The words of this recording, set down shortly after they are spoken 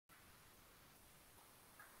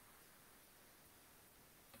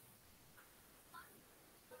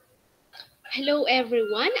Hello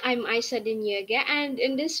everyone, I'm Isa Dinyega, and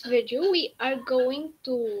in this video we are going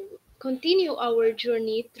to continue our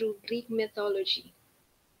journey through Greek mythology.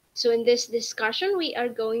 So in this discussion we are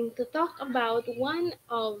going to talk about one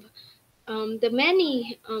of the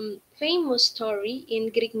many famous story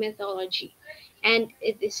in Greek mythology, and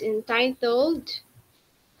it is entitled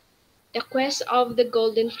The Quest of the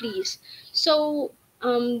Golden Fleece. So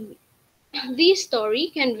um, this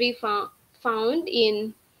story can be found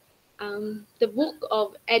in the book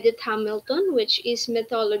of Edith Hamilton, which is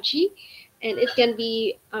Mythology, and it can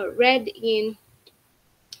be read in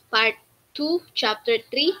part 2, chapter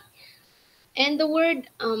 3. And the word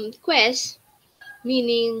quest,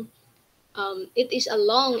 meaning it is a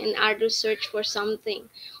long and arduous search for something.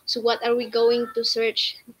 So, what are we going to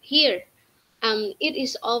search here? It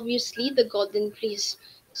is obviously the Golden Fleece.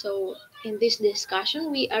 So, in this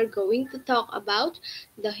discussion, we are going to talk about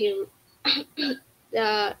the hero,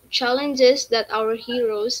 the challenges that our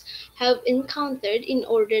heroes have encountered in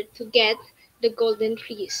order to get the Golden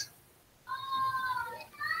Fleece.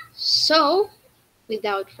 So,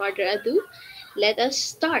 without further ado, let us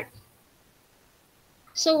start.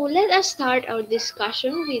 So, let us start our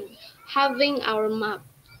discussion with having our map.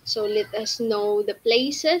 So, let us know the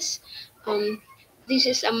places. Um, this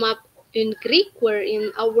is a map in Greek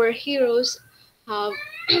wherein our heroes have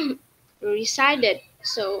resided.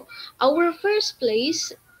 So, our first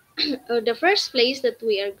place the first place that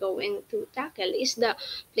we are going to tackle is the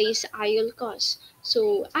place Iolcos.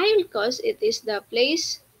 So Iolcos, it is the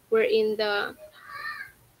place wherein the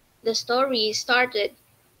story started.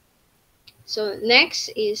 So next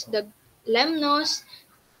is the Lemnos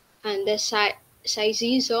and the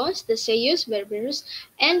Cyzizos, the Seios, Berberus,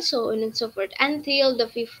 and so on and so forth until the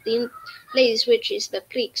 15th place, which is the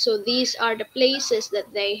Creek. So these are the places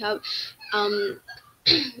that they have um,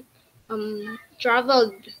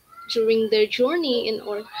 traveled during their journey in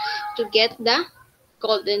order to get the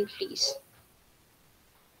golden fleece.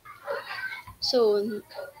 So,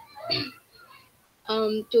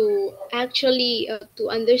 to actually to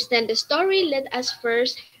understand the story, let us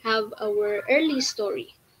first have our early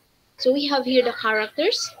story. So we have here the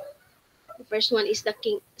characters. The first one is the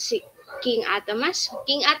King Atamas.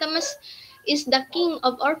 King Atamas is the king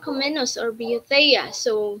of Orchomenos or Biothea.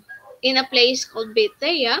 So in a place called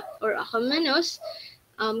Biothea or Orchomenos,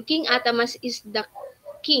 King Atamas is the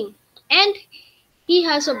king, and he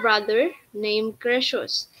has a brother named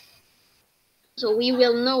Croesus. So we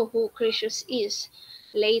will know who Croesus is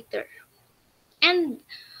later. And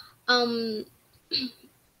um,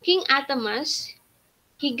 King Atamas,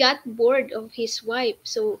 he got bored of his wife.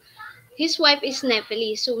 So his wife is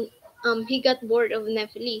Nephili. So he got bored of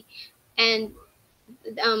Nephili. And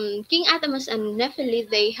King Atamas and Nephili,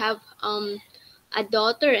 they have a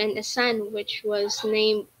daughter and a son, which was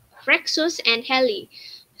named Phrexus and Heli.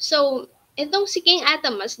 So, itong si King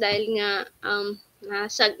Atamas, dahil nga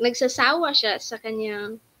nagsasawa siya sa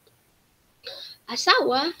kanyang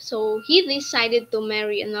asawa, so he decided to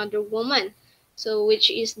marry another woman, so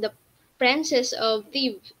which is the princess of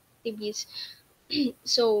Thebes.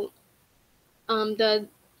 So, the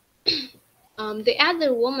the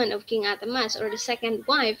other woman of King Atamas, or the second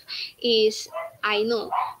wife, is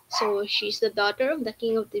Aino. So she's the daughter of the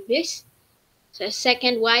king of Thebes, so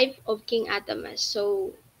second wife of King Atamas.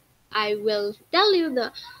 So I will tell you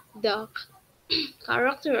the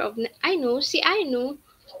character of Aino. Si Aino,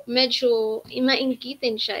 medyo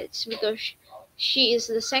maingkitin siya. It's because she is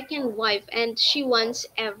the second wife and she wants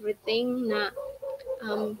everything na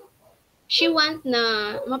um, she want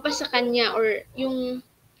na mapasa kanya, or yung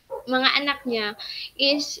mga anak niya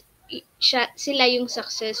is sila yung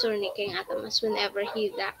successor ni King Atamas whenever he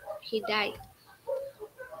died.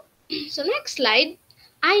 So next slide.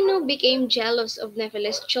 Aino became jealous of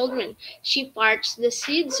Nephili's children. She parts the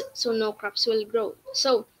seeds so no crops will grow.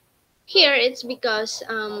 So here it's because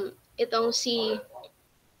itong si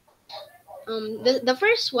the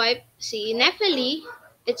first wife, si Nephili,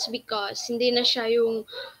 it's because hindi na siya yung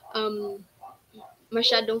um,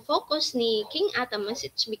 masyadong focus ni King Atamas.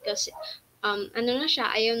 It's because ano na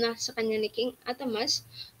siya, ayaw na sa kanya ni King Atamas.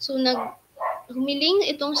 So humiling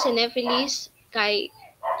itong si Nephilis kay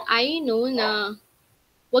Aino na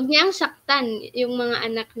wag niyang saktan yung mga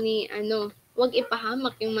anak ni wag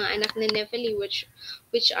ipahamak yung mga anak ni Nephili,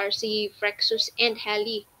 which are si Phrexus and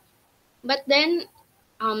Heli. But then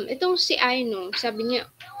itong si Aino, sabi niya,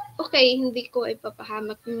 okay, hindi ko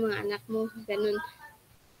ipapahamak yung mga anak mo, ganun.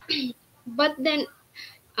 But then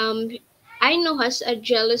Aino has a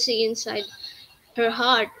jealousy inside her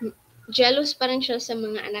heart. Jealous pa rin siya sa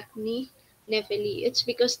mga anak ni Nephili. It's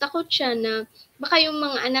because takot siya na baka yung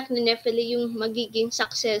mga anak ni Nephili yung magiging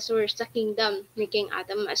successor sa kingdom ni King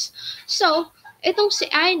Atamas. So, itong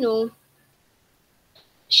si Aino,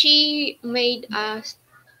 she made a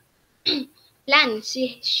plan.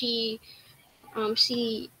 She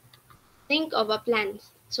think of a plan.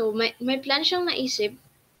 So, may plan siyang naisip,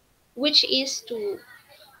 which is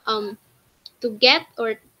um, to get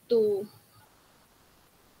or to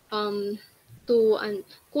um,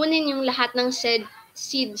 kunin yung lahat ng seed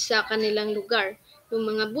sa kanilang lugar. Yung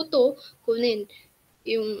mga buto, kunin.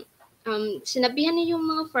 Yung sinabihan niya yung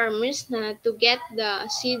mga farmers na to get the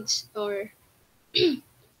seeds or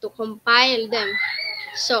to compile them.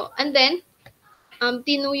 So, and then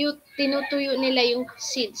tinutuyo nila yung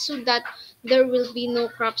seeds so that there will be no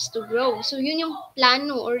crops to grow. So, yun yung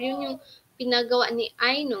plano or yun yung pinagawa ni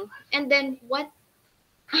Aino. And then what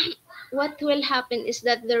will happen is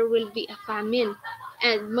that there will be a famine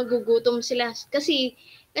and magugutom sila kasi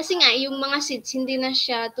nga yung mga seeds hindi na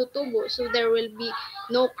siya tutubo, so there will be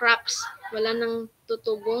no crops, wala nang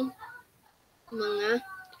tutubong mga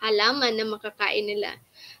halaman na makakain nila.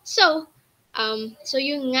 So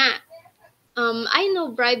yun nga,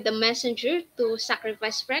 Aino bribed the messenger to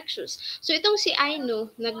sacrifice Frexus. So itong si Aino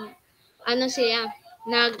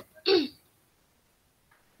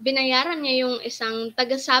binayaran niya yung isang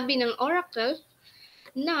tagasabi ng oracle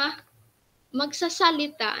na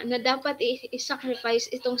magsasalita na dapat i-sacrifice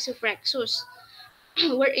itong si Frexus.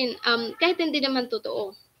 Wherein, kahit hindi naman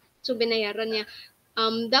totoo. So, binayaran niya.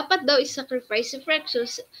 Dapat daw i-sacrifice si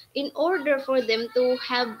Frexus in order for them to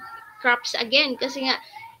have crops again. Kasi nga,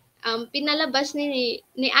 pinalabas ni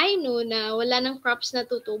Aino na wala ng crops na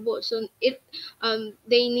tutubo. So,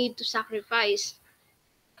 they need to sacrifice.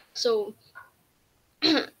 So,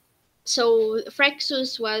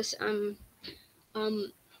 Frexus was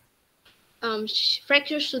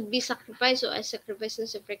Frexus should be sacrificed. So, as sacrifice na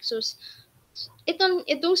si Frexus. Itong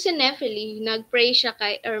si Nephili, nag-pray siya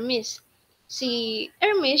kay Hermes. Si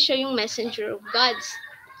Hermes, siya yung messenger of gods.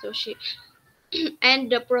 So, and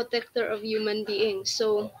the protector of human beings.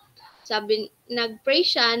 So, nag-pray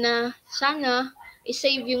siya na sana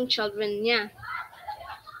i-save yung children niya.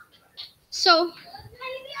 So,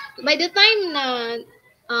 by the time na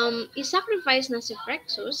i-sacrifice na si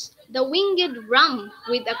Frexus, the winged ram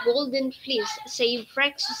with a golden fleece saved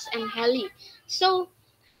Frexus and Helle. So,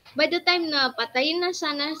 by the time na patayin na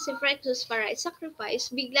sana si Frexus para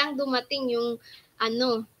i-sacrifice, biglang dumating yung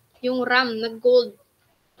ram na gold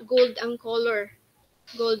ang color,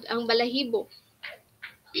 gold ang balahibo.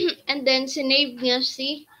 And then sinave niya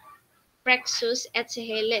si Frexus at si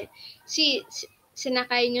Helle.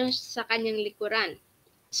 Sinakay niya sa kanyang likuran.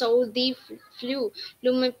 So they flew.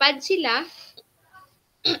 Lumipad sila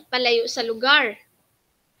palayo sa lugar.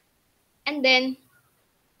 And then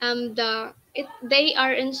they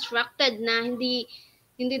are instructed na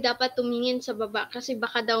hindi dapat tumingin sa baba kasi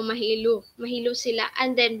baka daw mahilo sila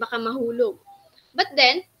and then baka mahulog. But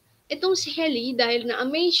then itong si Helle, dahil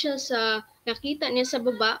na-amaze siya sa nakita niya sa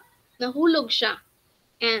baba, nahulog siya.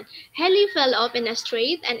 And Helle fell off in a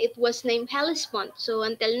strait and it was named Hellespont. So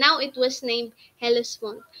until now, it was named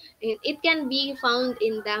Hellespont. And it can be found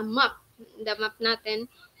in the map. The map natin,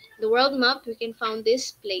 the world map, we can find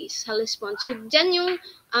this place, Hellespont. So dyan yung,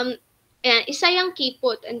 isa yung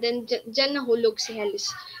kipot and then dyan nahulog si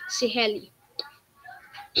Helle.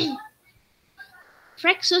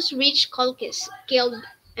 Frexus reached Colchis, killed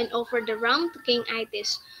and offered the ram to King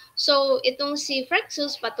Aetes. So itong si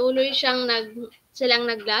Frexus, patuloy silang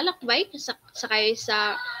naglalakbay sakay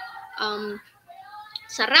sa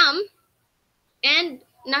ram and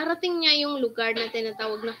narating niya yung lugar na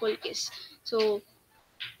tinatawag na Colchis. So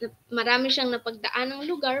marami siyang napagdaan ng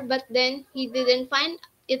lugar, but then he didn't find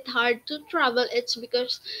it hard to travel. It's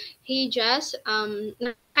because he just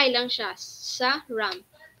nakakay lang siya sa ram.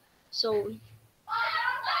 So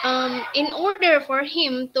in order for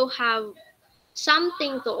him to have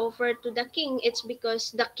something to offer to the king, it's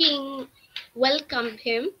because the king welcomed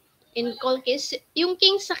him in Colchis. Yung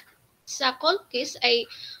king sa Colchis ay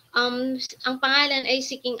ang pangalan ay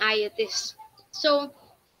si King Aetes. So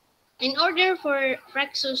in order for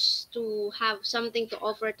Frexus to have something to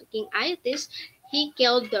offer to King Aetes, he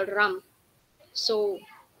killed the ram. So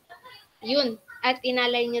yun, at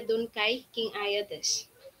inalay niya dun kay King Aetes.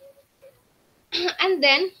 And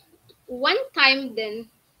then one time din,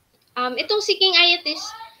 itong si King Aetes,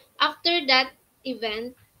 after that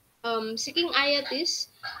event, si King Aetes,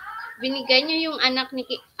 binigay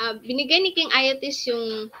ni King Aetes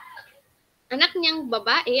yung anak niyang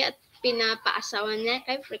babae at pinapaasawa niya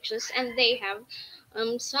kay Frexus and they have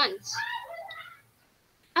sons.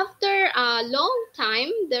 after a long time,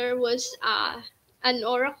 there was an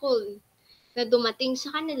oracle na dumating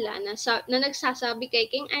sa kanila na nagsasabi kay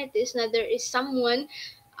King Itis na there is someone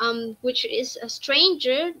which is a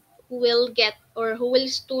stranger who will get or who will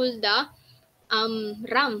steal the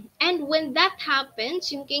ram. And when that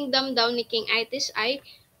happens, yung kingdom daw ni King Itis ay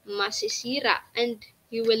masisira and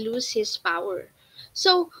he will lose his power.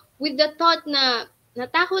 So, with the thought na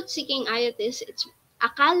natakot si King Itis,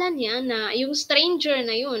 akala niya na yung stranger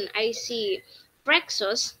na yun ay si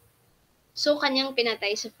Phrexus, so kanyang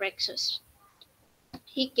pinatay si Phrexus.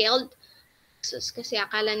 He killed Phrexus kasi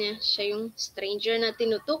akala niya siya yung stranger na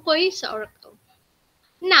tinutukoy sa oracle.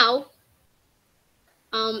 Now,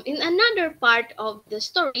 in another part of the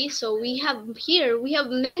story, so we have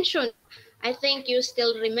mentioned, I think you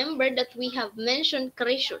still remember that we have mentioned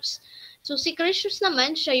Croesus. So si Croesus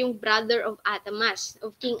naman, siya yung brother of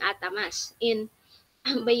King Atamas in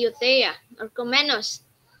Bayeuthea or Comenos.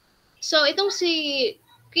 So itong si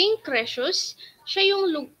King Croesus, siya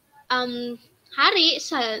yung hari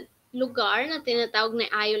sa lugar na tinatawag na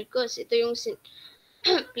Iolcos. Ito yung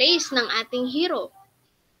place ng ating hero.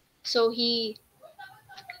 So he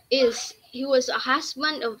was a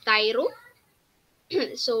husband of Tyro.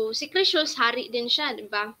 So si Croesus, hari din siya, di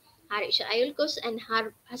ba? Hari siya Iolcos and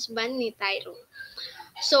husband ni Tyro.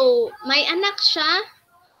 So may anak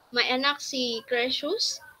si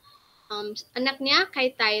Croesus. Anak niya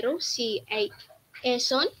kay Tyro si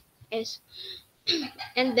Aeson.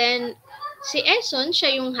 And then si Aeson,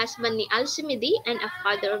 siya yung husband ni Alcimede and a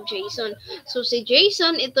father of Jason. So si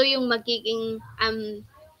Jason, ito yung magiging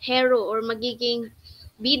hero or magiging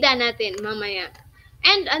bida natin mamaya.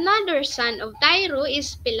 And another son of Tyro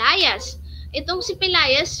is Pelias. Itong si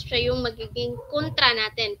Pelias, siya yung magiging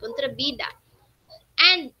kontrabida.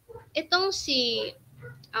 And itong si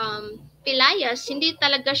Pelias, hindi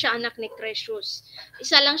talaga siya anak ni Croesus.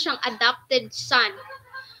 Isa lang siyang adopted son.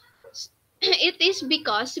 It is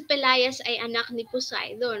because si Pelias ay anak ni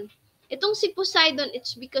Poseidon. Itong si Poseidon,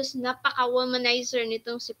 it's because napaka-womanizer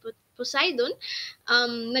nitong si Poseidon.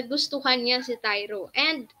 Nagustuhan niya si Tyro.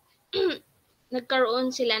 And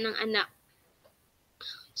nagkaroon sila ng anak.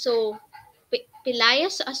 So,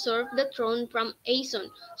 Pelias usurped the throne from Aeson.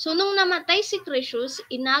 So, nung namatay si Croesus,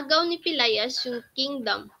 inagaw ni Pelias yung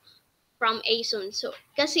kingdom from Aeson. So,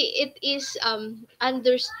 kasi it is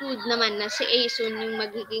understood naman na si Aeson yung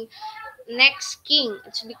magiging next king.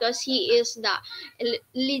 It's because he is the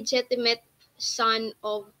legitimate son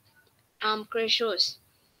of Croesus.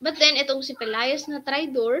 But then, itong si Pelias na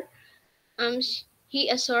traitor, he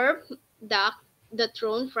usurped the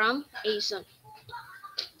throne from Aeson.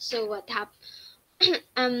 So what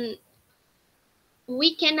happened?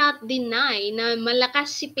 We cannot deny na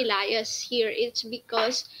malakas si Pelias here. It's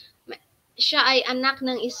because siya ay anak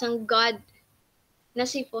ng isang god na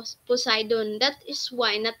si Poseidon. That is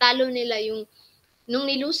why natalo nila nung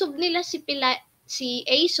nilusob nila si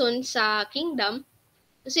Aeson sa kingdom.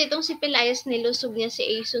 Kasi itong si Pelias, nilusob niya si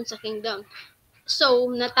Aeson sa kingdom. So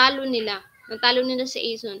natalo nila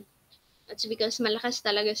si Aeson. That's because malakas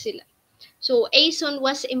talaga sila. So Aeson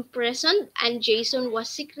was imprisoned and Jason was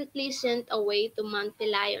secretly sent away to Mount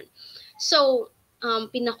Pelion. So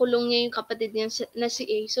pinakulong niya yung kapatid niya na si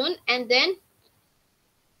Aeson, and then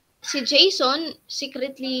si Jason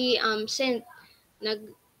secretly sent,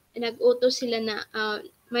 nag-utos sila na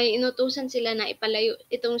may inutusan sila na ipalayo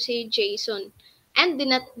itong si Jason, and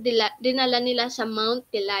dinala nila sa Mount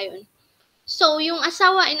Pelion. So yung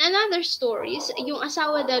asawa, in another stories, yung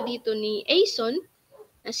asawa daw dito ni Aeson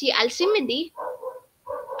na si Alcimede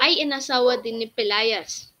ay inasawa din ni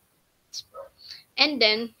Pelias. And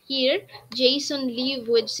then here, Jason lived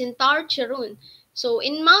with Centaur Chiron. So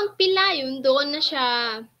in Mount Pelion, doon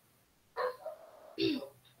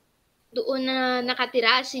na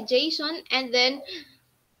nakatira si Jason, and then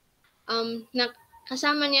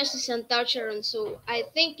kasama niya si Centaur Chiron. So I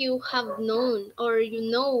think you have known or you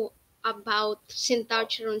know about Centaur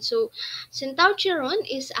Chiron. So Centaur Chiron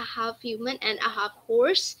is a half human and a half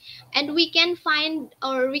horse, and we can find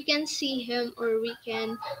or we can see him or we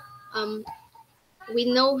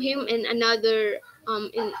know him in another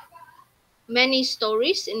in many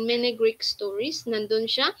stories, in many Greek stories. Nandun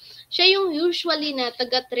siya yung usually na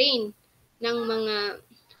taga-train ng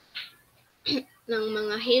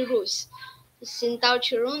mga heroes. Centaur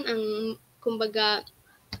Chiron ang kumbaga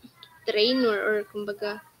trainer or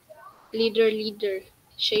kumbaga leader.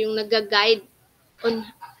 Siya yung nag-guide on,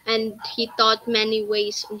 and he taught many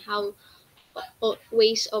ways on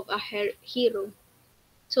ways of a hero.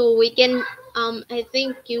 So we can I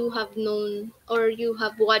think you have known or you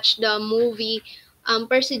have watched the movie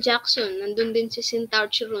Percy Jackson. Nandun din si Centaur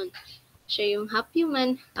Chiron. Siya yung half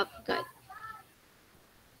human, half god.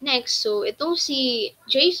 Next, so itong si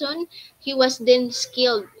Jason, he was then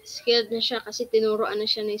skilled. Skilled na siya kasi tinuruan na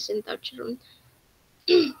siya ni Centauron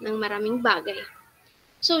ng maraming bagay.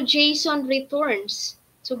 So Jason returns.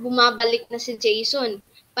 So bumabalik na si Jason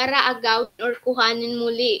para agawin or kuhanin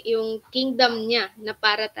muli yung kingdom niya na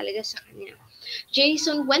para talaga sa kanya.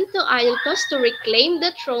 Jason went to Iolcos to reclaim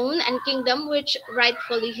the throne and kingdom which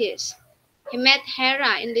rightfully his. He met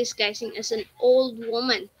Hera in disguising as an old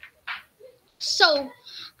woman. So,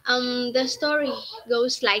 the story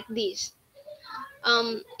goes like this.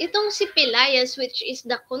 Itong si Pelias, which is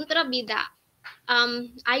the kontrabida,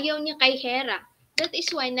 ayaw niya kay Hera. That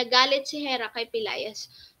is why nagalit si Hera kay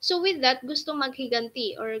Pelias. So with that, gusto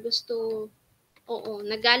maghiganti or gusto,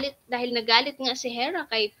 nagalit, dahil nagalit nga si Hera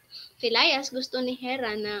kay Pelias, gusto ni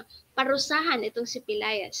Hera na parusahan itong si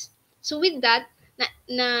Pelias. So with that,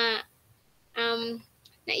 um,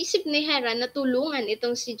 naisip ni Hera na tulungan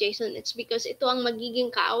itong si Jason. It's because ito ang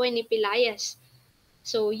magiging kaaway ni Pelias.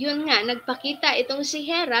 So, yun nga, nagpakita itong si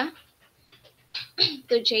Hera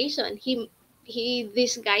to Jason. He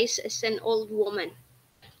disguised as an old woman.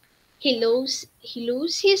 He lose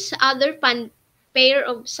his other pair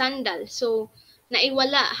of sandals. So,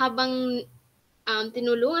 naiwala habang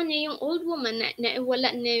tinulungan niya yung old woman,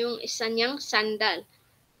 naiwala niya yung isa niyang sandal.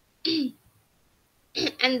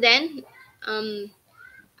 And then,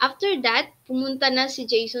 after that, pumunta na si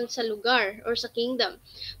Jason sa lugar or sa kingdom.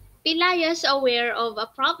 Pelias, aware of a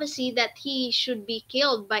prophecy that he should be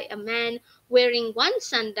killed by a man wearing one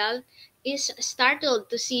sandal, is startled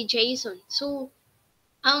to see Jason. So,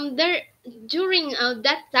 there during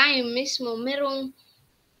that time mismo, merong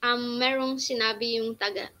sinabi yung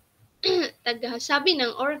taga sabi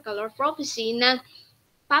ng oracle or prophecy na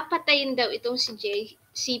papatayin daw itong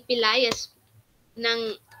si Pelias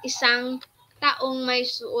ng isang taong may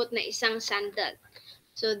suot na isang sandal.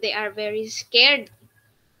 So they are very scared.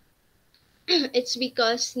 It's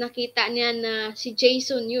because nakita niya na si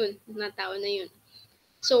Jason yun, na tao na yun.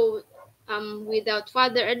 So, without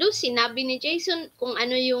further ado, sinabi ni Jason kung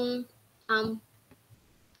ano yung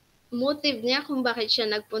motive niya kung bakit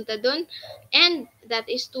siya nagpunta doon. And that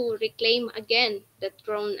is to reclaim again the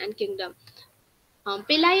throne and kingdom.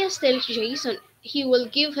 Pelias tells Jason he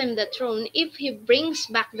will give him the throne if he brings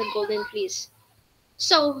back the golden fleece.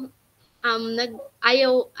 So,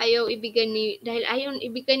 ayaw ibigay dahil ayaw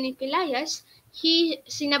ibigay ni Pelias,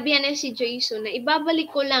 sinabihan na si Jason na ibabalik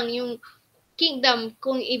ko lang yung kingdom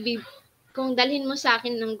kung dalhin mo sa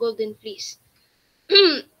akin ng golden fleece.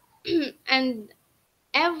 And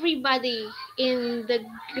everybody in the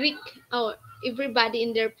Greek or everybody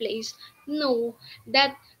in their place know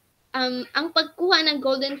that ang pagkuha ng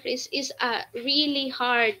golden fleece is a really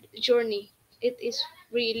hard journey. It is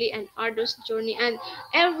really an arduous journey, and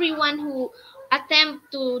everyone who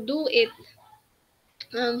attempt to do it,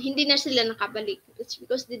 hindi na sila nakabalik. It's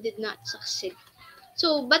because they did not succeed.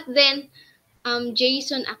 So, but then,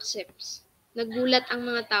 Jason accepts. Nagulat ang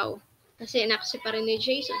mga tao kasi in-accept pa rin ni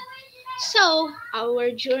Jason. So,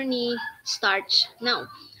 our journey starts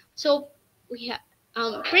now. So, we have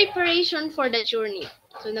preparation for the journey.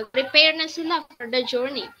 So, nag-prepare na sila for the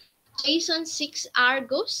journey. Jason seeks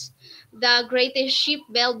Argos, the greatest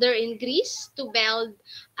shipbuilder in Greece, to build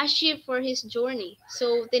a ship for his journey.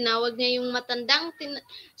 So, tinawag niya yung matandang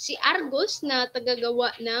si Argos na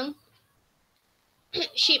tagagawa ng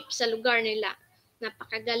ship sa lugar nila.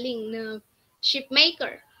 Napakagaling na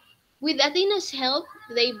shipmaker. With Athena's help,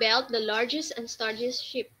 they built the largest and sturdiest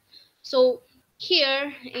ship. So, here,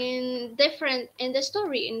 in the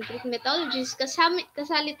story, in Greek mythologies,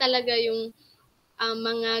 kasali talaga yung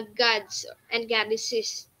mga gods and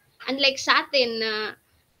goddesses. Unlike sa atin na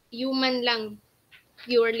human lang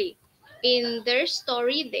purely. In their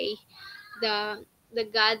story, the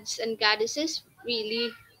gods and goddesses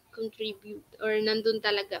really contribute or nandun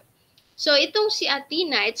talaga. So, itong si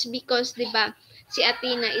Athena, it's because, di ba, si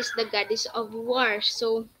Athena is the goddess of war.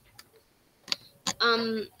 So,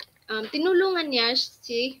 tinulungan niya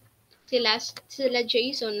sila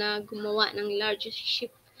Jason na gumawa ng largest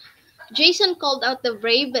ship. Jason called out the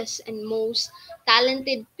bravest and most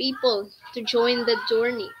talented people to join the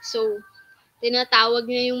journey. So,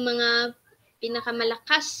 tinatawag niya yung mga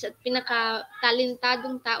pinakamalakas at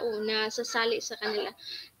pinakatalentadong tao na sasali sa kanila.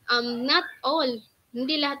 Not all,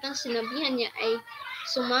 hindi lahat ng sinabihan niya ay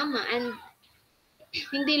sumama, and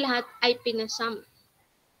hindi lahat ay pinasama.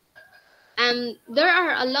 There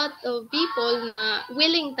are a lot of people na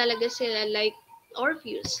willing talaga sila, like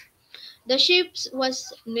Orpheus. The ship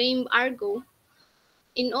was named Argo,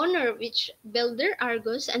 in honor of which builder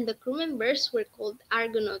Argos, and the crew members were called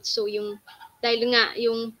Argonauts. So yung dahil nga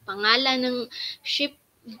yung pangalan ng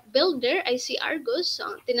shipbuilder ay si Argus, so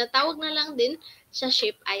tinatawag na lang din sa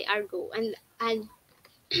ship ay Argo. And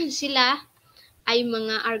sila ay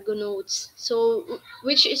mga Argonauts. So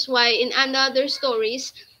which is why in another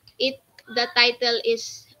stories the title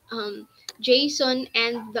is Jason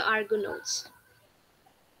and the Argonauts.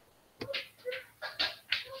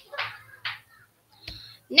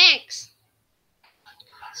 Next,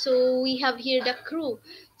 so we have here the crew.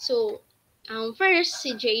 So first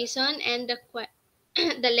si Jason and the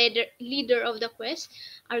leader of the quest,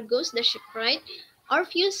 Argos, the shipwright.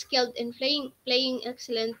 Orpheus, skilled in playing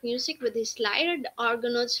excellent music with his lyre, the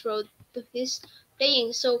Argonauts wrote to his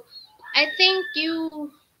playing. So I think you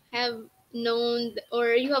have known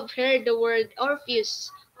or you have heard the word Orpheus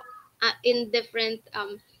in different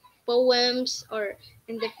poems or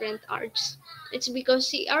in different arts. It's because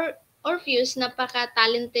si Orpheus,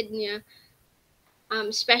 napaka-talented niya,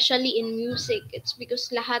 especially in music. It's because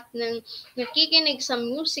lahat ng nakikinig sa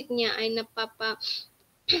music niya ay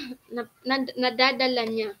nadadala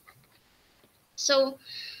niya. So,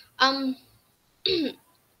 um,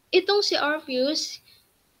 itong si Orpheus,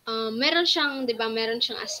 meron siyang, 'di ba, meron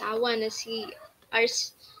siyang asawa na si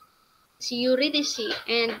Eurydice,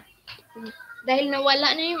 and dahil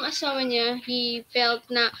nawala na yung asawa niya, he felt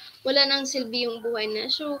na wala nang silbi yung buhay niya.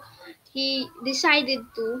 So, he decided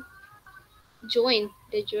to join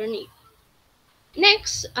the journey.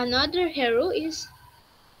 Next, another hero is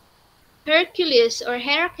Hercules or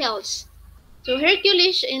Heracles. So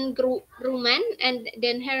Hercules in Roman and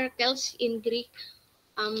then Heracles in Greek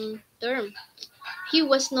term. He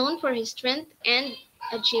was known for his strength and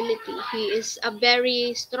agility. He is a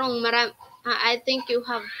very strong. I think you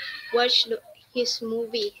have watched his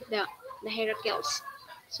movie, the Heracles.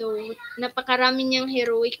 So napakarami niyang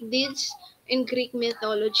heroic deeds in Greek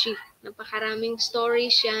mythology. Napakaraming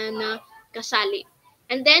stories siya na kasali.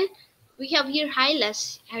 And then we have here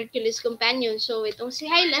Hylas, Hercules' companion. So itong si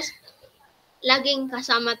Hylas, laging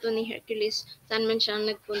kasama to ni Hercules saan man siya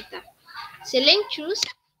nagpunta. Si Lynceus,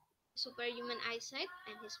 superhuman eyesight,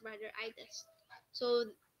 and his brother Idas. So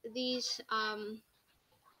these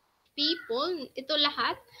people, ito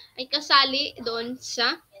lahat ay kasali doon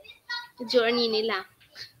sa journey nila.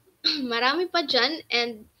 Marami pa dyan,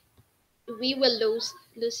 and we will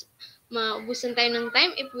maubusan tayo ng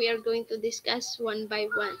time if we are going to discuss one by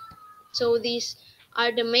one. So these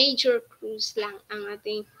are the major clues lang ang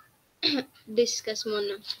ating discuss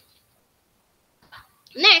muna.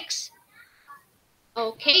 Next,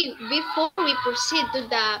 okay, before we proceed to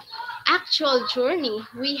the actual journey,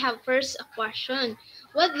 we have first a question.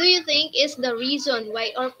 What do you think is the reason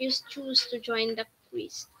why Orpheus chose to join the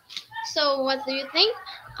quest? So, what do you think?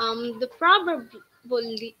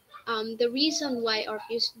 The reason why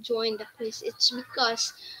Orpheus joined the quest, it's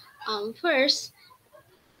because first,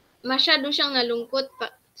 masyado siyang nalungkot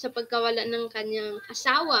sa pagkawala ng kanyang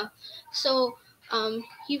asawa. So,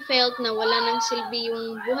 he felt na wala nang silbi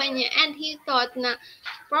yung buhay niya, and he thought na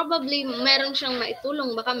probably meron siyang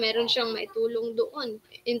maitulong, baka meron siyang maitulong doon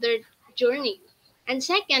in their journey. And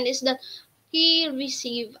second is that he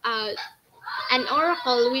received an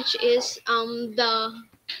oracle which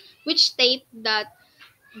state that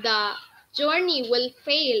the journey will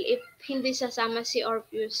fail if hindi sasama si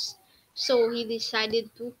Orpheus. So he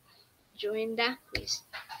decided to join the quest.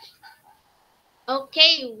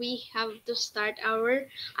 Okay, we have to start our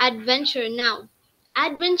adventure now.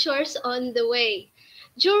 Adventures on the way.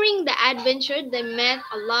 During the adventure, they met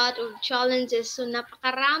a lot of challenges. So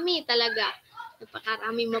napakarami talaga.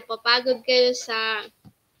 Napakarami, mapapagod kayo sa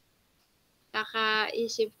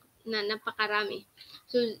kakaisip na napakarami.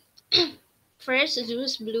 So first,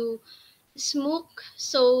 Zeus blew smoke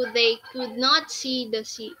so they could not see the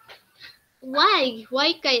sea. Why?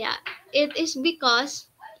 Why kaya? It is because,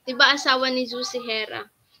 diba asawa ni Zeus si Hera?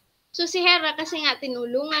 So si Hera, kasi nga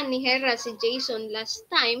tinulungan ni Hera si Jason last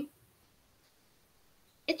time,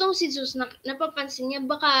 itong si Zeus, napapansin niya,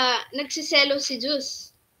 baka nagsiselo si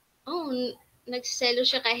Zeus. Oh, nagsiselo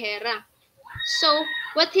siya kay Hera. So,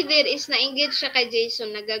 what he did is nainggit siya kay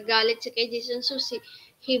Jason, nagagalit siya kay Jason, so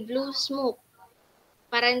he blew smoke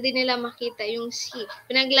para hindi nila makita yung sea.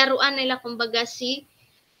 Pinaglaruan nila kumbaga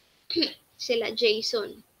sila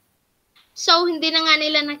Jason. So, hindi na nga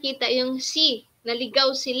nila nakita yung sea.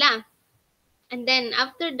 Naligaw sila. And then,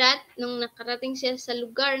 after that, nung nakarating siya sa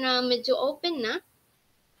lugar na medyo open na,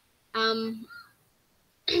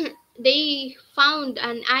 they found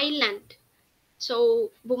an island. So,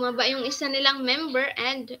 bumaba yung isa nilang member,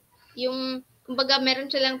 and yung, kumbaga, meron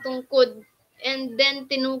silang tungkod. And then,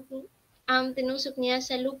 tinusok niya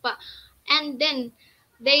sa lupa. And then,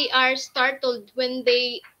 they are startled when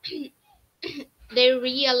they they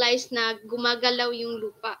realized na gumagalaw yung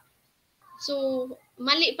lupa. So,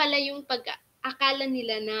 mali pala yung akala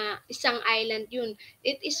nila na isang island yun.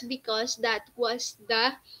 It is because that was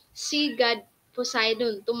the sea god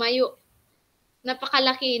Poseidon. Tumayo.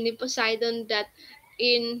 Napakalaki ni Poseidon that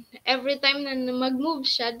in every time na mag-move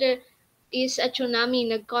siya, there is a tsunami,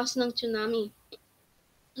 nag-cause ng tsunami.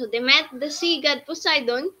 So they met the sea god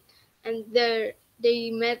Poseidon, and there they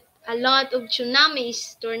met a lot of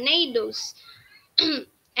tsunamis, tornadoes,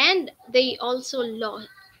 and they also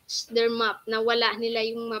lost their map. Nawala nila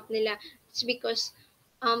yung map nila. It's because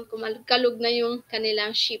kumalkalog na yung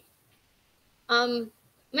kanilang ship.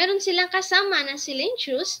 Meron silang kasama na si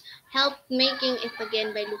Lancius, helped making it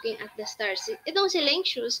again by looking at the stars. Itong si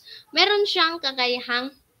Lancius, meron siyang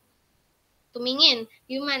kakayahang tumingin.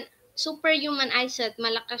 Superhuman eyesight,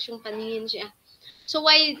 malakas yung paningin siya. So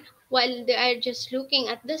while they are just looking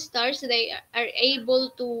at the stars, they are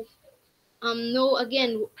able to know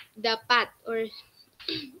again the path or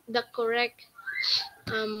the correct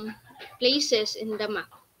places in the map.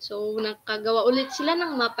 So nakagawa ulit sila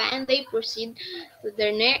ng mapa and they proceed to their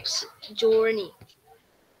next journey.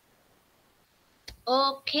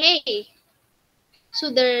 Okay. So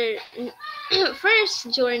their first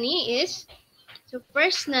journey is, so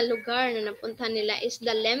first na lugar na napunta nila is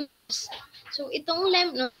the Lemnos. So itong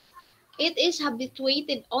Lemnos, it is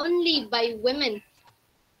habituated only by women.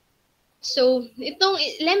 So itong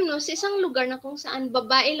Lemnos, isang lugar na kung saan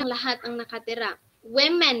babae lang lahat ang nakatira.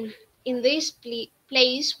 Women in this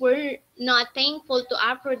place were not thankful to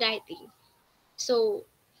Aphrodite. So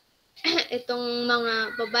itong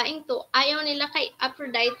mga babaeng to, ayaw nila kay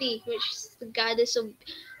Aphrodite, which is the goddess of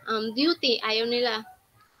beauty. Ayaw nila.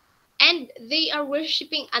 And they are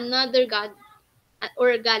worshipping another god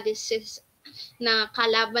or goddesses na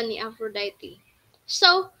kalaban ni Aphrodite.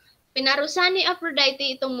 So, pinarusahan ni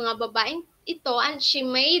Aphrodite itong mga babaeng ito, and she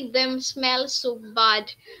made them smell so bad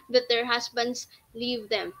that their husbands leave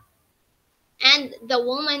them. And the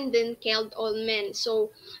woman then killed all men.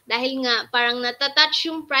 So, dahil nga parang natatouch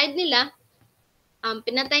yung pride nila,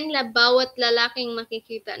 pinatay nila bawat lalaking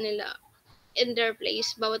makikita nila in their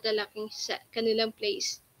place, bawat lalaking sa kanilang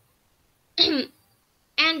place.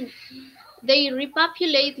 And they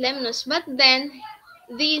repopulate Lemnos, but then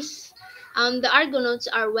these the Argonauts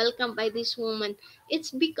are welcomed by this woman.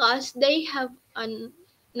 It's because they have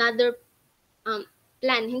another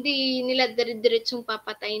plan. Hindi nila dire-diretsong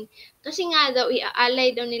papatayin. Kasi nga daw,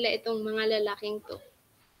 iaalay daw nila itong mga lalaking to.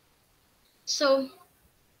 So,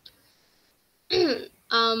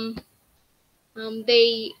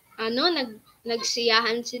 they,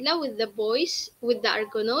 nagsiyahan sila with the boys, with the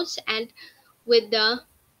Argonauts, and with the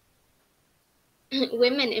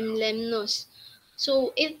women in Lemnos.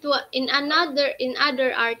 So in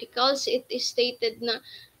other articles, it is stated na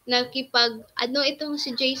itong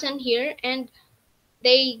si Jason here, and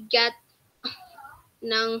they got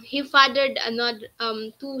he fathered another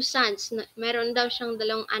two sons. Meron daw siyang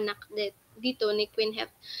dalawang anak dito ni Queen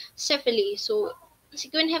Hephaestus. So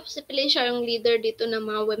si Queen Hephaestus siya yung leader dito ng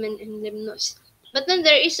mga women in Lemnos. But then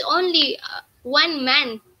there is only one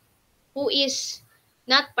man who is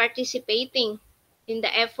not participating in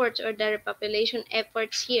the efforts or the repopulation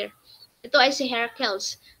efforts here. Ito ay si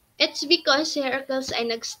Heracles. It's because si Heracles ay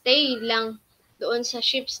nagstay lang doon sa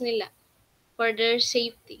ships nila for their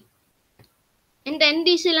safety. And then,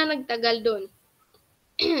 hindi sila nagtagal doon.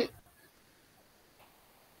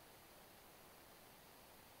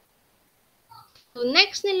 So,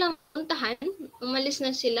 next nilang puntahan, umalis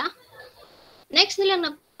na sila. Next nilang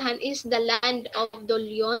napuntahan is the land of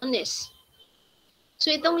Doliones. So,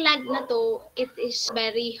 itong land na to, it is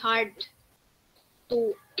very hard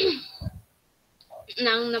to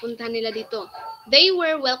nang napuntahan nila dito. They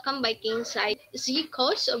were welcomed by King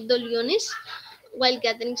Zikos of Doliones. While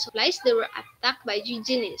gathering supplies, they were attacked by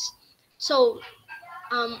Digenes. So,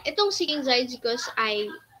 itong si King Zikos ay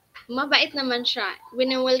mabait naman siya.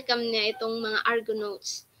 Wini-welcome niya itong mga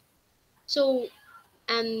Argonauts. So,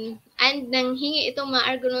 and nanghingi itong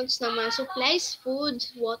mga Argonauts ng mga supplies, food,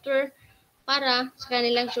 water, para sa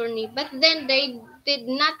kanilang journey. But then, they did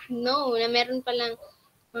not know na meron palang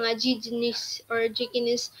mga Digenes or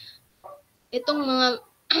Digenes. Itong mga,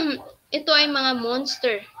 ito ay mga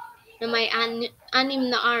monster na may anim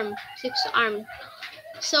na arm, 6 arm.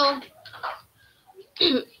 So,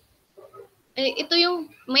 ito yung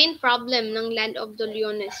main problem ng Land of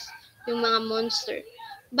Doliones, yung mga monster.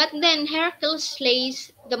 But then, Heracles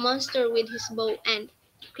slays the monster with his bow and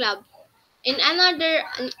club. In other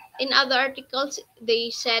articles, they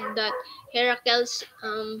said that Heracles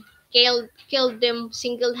killed them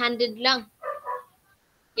single-handed lang.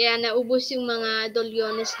 Kaya naubos yung mga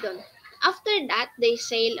Doliones doon. After that, they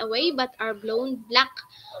sail away but are blown black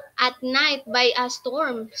at night by a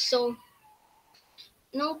storm. So,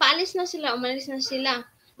 nung paalis na sila, umalis na sila.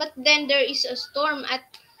 But then there is a storm at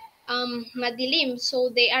madilim,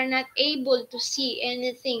 so they are not able to see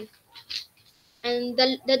anything. And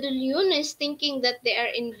the Leones, thinking that they are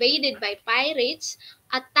invaded by pirates,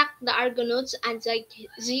 attack the Argonauts and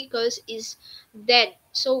Zikos is dead.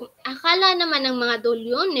 So, akala naman ng mga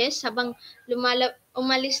Doliones, habang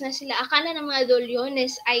umalis na sila, akala ng mga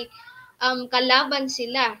Doliones ay kalaban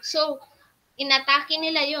sila. So, inatake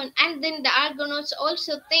nila yun. And then the Argonauts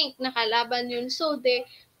also think na kalaban yun. So, they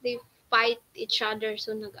fight each other.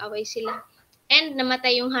 So, nag-away sila. And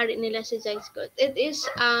namatay yung hari nila si Zikos. It is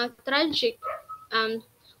tragic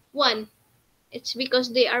one. It's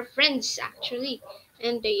because they are friends actually,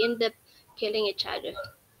 and they end up killing each other.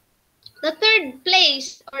 The third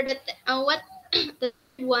place, or what the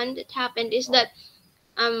third one that happened is that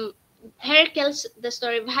Hercules, the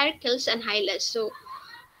story of Hercules and Hylas. So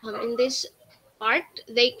in this part,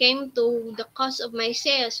 they came to the coast of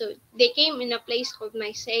Mysia. So they came in a place called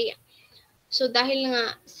Mysia. So dahil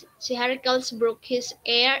nga si Hercules broke his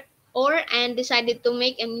oar and decided to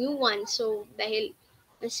make a new one. So dahil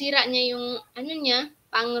nasira niya yung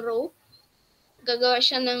pang-row, gagawa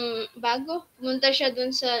siya ng bago. Pumunta siya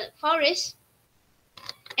dun sa forest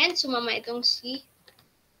and sumama itong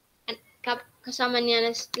kasama niya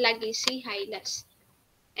na lagi si Hylas.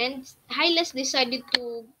 And Hylas decided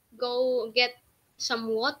to go get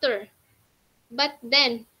some water. But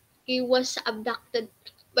then, he was abducted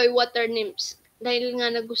by water nymphs. Dahil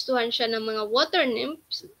nga nagustuhan siya ng mga water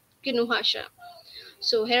nymphs, kinuha siya.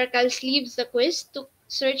 So Hercules leaves the quest to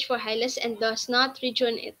search for Hylas and does not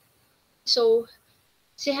rejoin it. So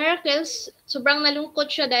si Hercules, sobrang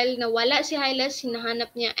nalungkot siya dahil nawala si Hylas,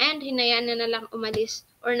 hinahanap niya, and hinayaan na lang umalis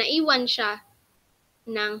or naiwan siya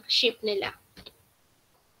ng ship nila.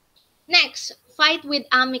 Next, fight with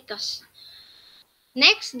Amycus.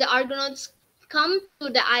 Next, the Argonauts come to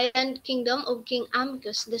the island kingdom of King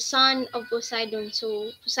Amycus, the son of Poseidon.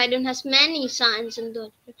 So Poseidon has many sons and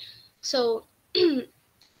daughters. So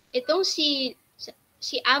itong si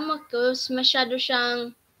Amycus, masyado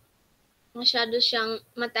siyang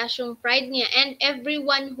mataas yung pride niya, and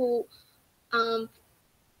everyone who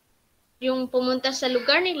yung pumunta sa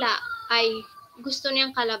lugar nila ay gusto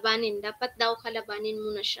niyang kalabanin. Dapat daw kalabanin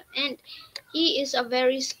muna siya. And he is a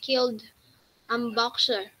very skilled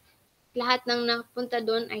boxer. Lahat ng napunta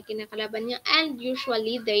doon ay kinakalaban niya, and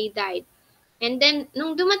usually they died. And then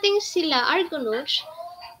nung dumating sila Argonauts,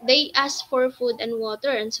 they asked for food and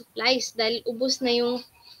water and supplies dahil ubos na yung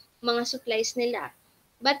mga supplies nila.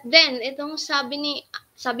 But then, itong sabi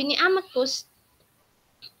ni Amycus,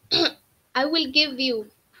 I will give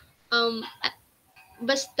you,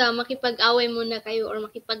 basta makipag-away muna kayo or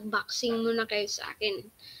makipag-boxing muna kayo sa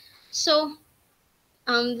akin. So,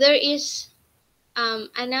 there is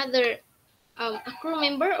another a crew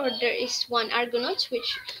member, or there is one Argonaut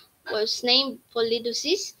which was named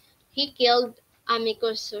Polydeuces. He killed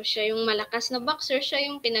Amycus. So, siya yung malakas na boxer, siya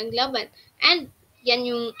yung pinaglaban. And yan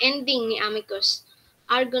yung ending ni Amycus.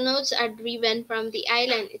 Argonauts are driven from the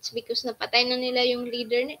island. It's because napatay na nila yung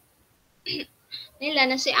leader nila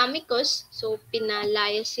na si Amycus. So,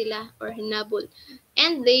 pinalaya sila or hinabol.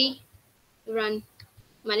 And they run.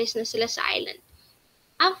 Malis na sila sa island.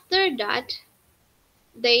 After that,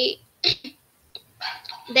 they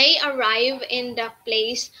arrive in the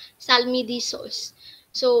place Salmidisos.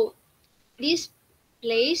 So, this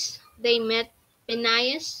place, they met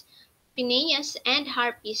Phineas, and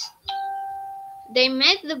Harpies. They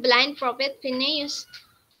met the blind prophet Phineas,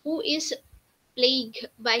 who is plagued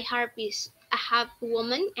by Harpies, a half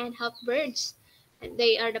woman and half birds. And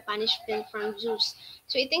they are the punishment from Zeus.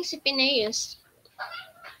 So, iting si Phineas,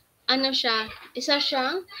 isa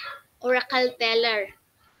siyang oracle teller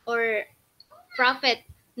or prophet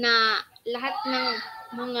na lahat ng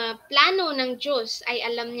mga plano ng Diyos ay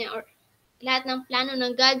alam niya, or lahat ng plano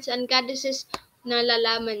ng gods and goddesses na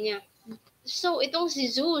lalaman niya. So, itong si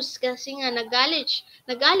Zeus, kasi nga nagalit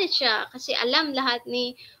siya kasi alam lahat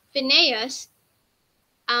ni Phineas,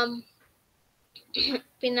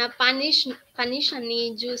 pinapunish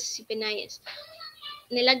ni Zeus si Phineas.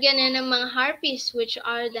 Nilagyan niya ng mga harpies, which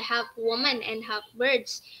are the half woman and half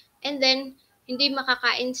birds. And then, hindi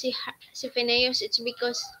makakain si Phineas. It's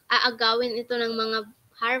because aagawin ito ng mga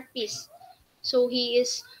harpies. So, he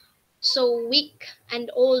is so weak and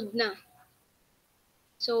old na.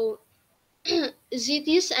 So,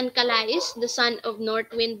 Zetes and Calais, the son of North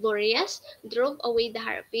Wind Boreas, drove away the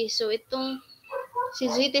harpies. So, itong si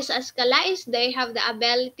Zetes as Calais, they have the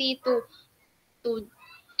ability to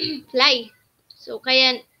fly. So,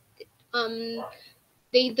 kaya um,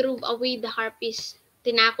 they drove away the harpies.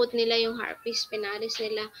 Tinakot nila yung harpies, pinalis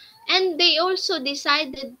nila. And they also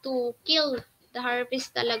decided to kill the harpies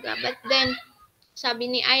talaga. But then, sabi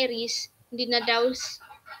ni Iris, hindi na daw,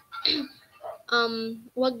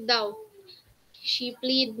 wag daw. She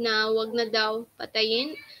plead na wag na daw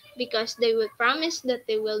patayin because they will promise that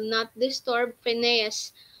they will not disturb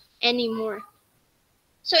Phineas anymore.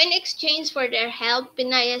 So in exchange for their help,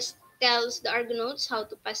 Phineas tells the Argonauts how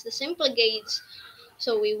to pass the simple gates.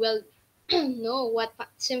 So we will know what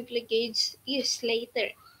simple gates is later.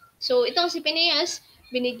 So itong si Phineas,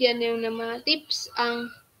 binigyan niya ng mga tips ang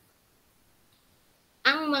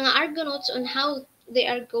mga Argonauts on how they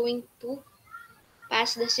are going to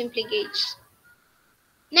pass the simple gates.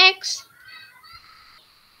 Next,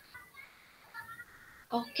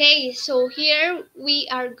 okay, so here we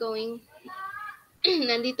are going.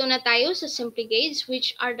 Nandito na tayo sa simple gates,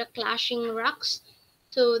 which are the clashing rocks.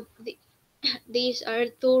 So these are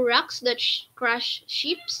two rocks that crush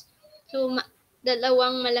ships. So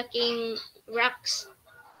dalawang malaking rocks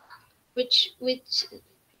which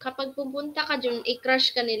kapag pupunta ka dun,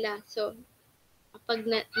 i-crush ka nila. So kapag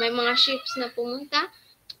may mga ships na pumunta,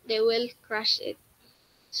 they will crush it.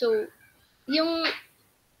 So yung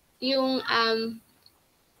yung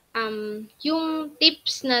yung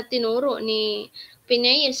tips na tinuro ni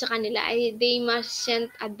Phineas sa kanila ay they must send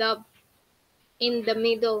a dove in the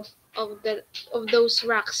middle of those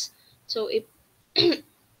rocks. So if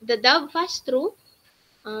the dove pass through,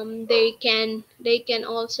 they can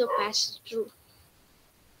also pass through.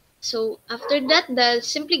 So after that, the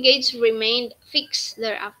simply gates remained fixed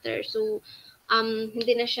thereafter. So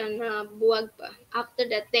hindi na siya nabuwag pa. After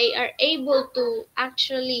that, they are able to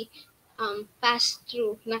actually pass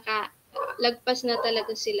through. Nakalagpas na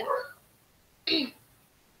talaga sila.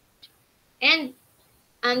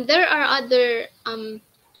 And there are other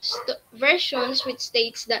versions which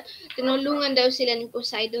states that tinulungan daw sila ni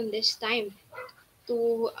Poseidon this time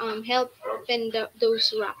to help open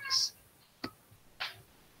those rocks.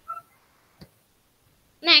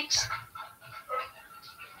 Next,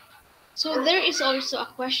 so there is also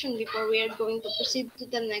a question before we are going to proceed to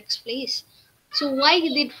the next place. So why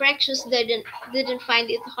did Phrixus didn't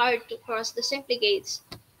find it hard to cross the simply gates?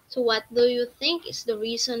 So what do you think is the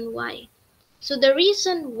reason why? So the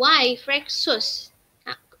reason why Phrixus,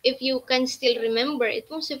 if you can still remember,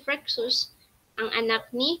 itong si Phrixus, ang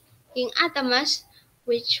anak ni King Atamas,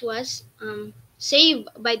 which was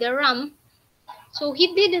saved by the ram. So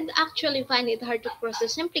he didn't actually find it hard to cross the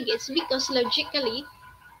simply gates because logically,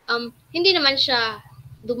 hindi naman siya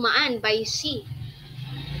dumaan by sea.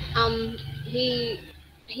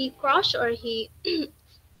 He crossed or he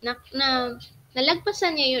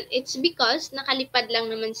nalagpasan niya yun. It's because nakalipad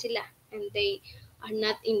lang naman sila and they are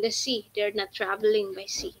not in the sea. They're not traveling by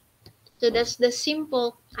sea. So that's the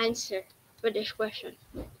simple answer for this question.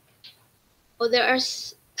 Oh, there are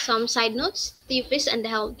some side notes. Thetis and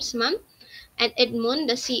the helmsman and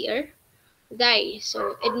Edmund the seer die.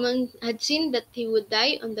 So Edmund had seen that he would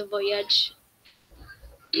die on the voyage.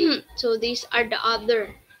 So these are the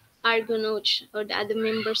other Argonauts or the other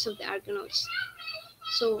members of the Argonauts.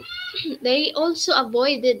 So they also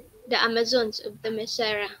avoided the Amazons of the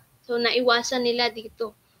Mesera. So naiwasan nila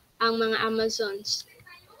dito ang mga Amazons.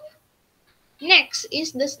 Next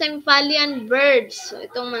is the Stymphalian birds. So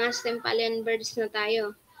itong mga Stymphalian birds na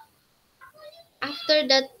tayo. After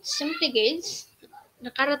that simply gates,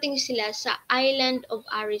 nakarating sila sa island of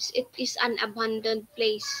Aris. It is an abandoned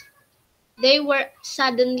place. They were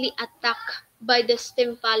suddenly attacked by the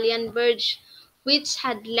Stymphalian birds, which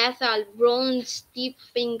had lethal, bronze-tipped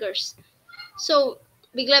fingers. So,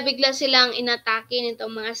 bigla-bigla silang inatake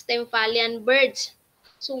nitong mga Stymphalian birds.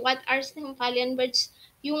 So, what are Stymphalian birds?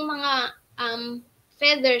 Yung mga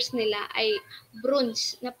feathers nila ay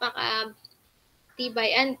bronze,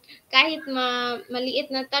 napaka-tibay. And kahit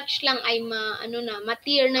maliit na touch lang ay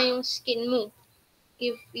ma-tear na yung skin mo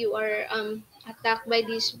if you are attacked by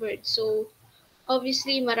these birds. So,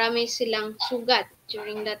 obviously, marami silang sugat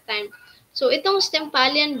during that time. So, itong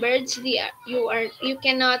Stymphalian birds, you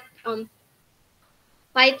cannot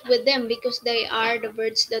fight with them because they are the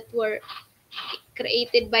birds that were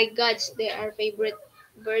created by gods. They are favorite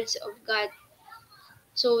birds of God.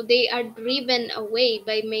 So, they are driven away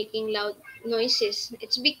by making loud noises.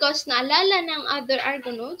 It's because naalala ng other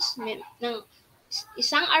Argonauts, ng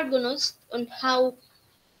isang Argonauts on how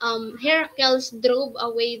Heracles drove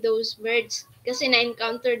away those birds. Kasi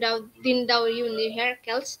na-encounter din daw yun ni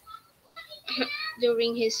Heracles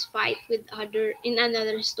during his fight with in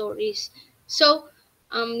another stories. So,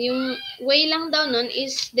 yung way lang daw nun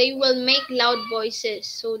is they will make loud voices.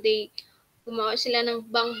 So, they Gumawa sila ng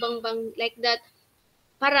bang bang bang like that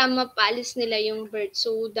para mapalis nila yung birds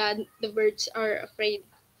so that the birds are afraid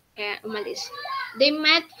kaya umalis. They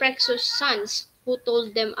met Frexus' sons who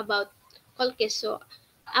told them about Colchis. So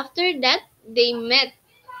after that, they met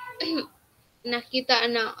nakita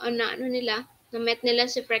na ano nila, na-met nila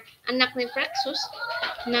si anak ni Frexus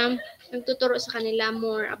na nagtuturo sa kanila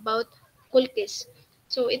more about Colchis.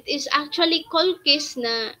 So it is actually Colchis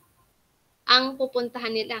na ang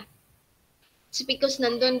pupuntahan nila. It's because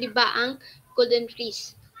nandun 'di ba ang golden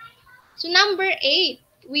fleece. So number 8,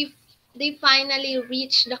 they finally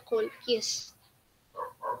reach the Colchis.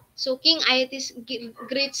 So King Aetes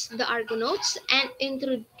greets the Argonauts and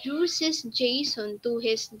introduces Jason to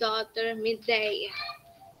his daughter Medea.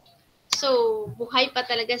 So buhay pa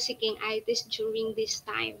talaga si King Aetes during this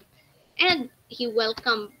time. And he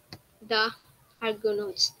welcomed the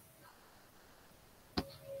Argonauts.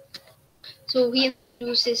 So he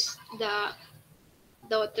introduces the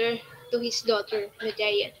daughter to his daughter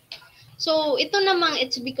Medea. So ito namang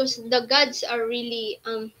it's because the gods are really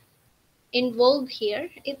involved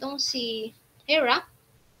here. Itong si Hera,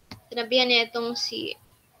 sinabihan niya itong si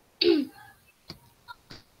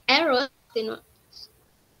Eros,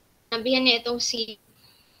 sinabihan niya itong si,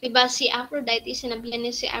 diba si Aphrodite, sinabihan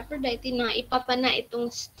niya si Aphrodite na ipapana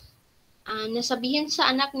itong nasabihin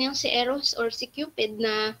sa anak niyang si Eros or si Cupid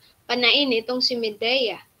na panain itong si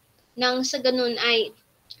Medea. Nang sa ganun ay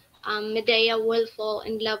Medea will fall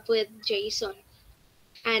in love with Jason.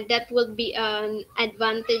 And that will be an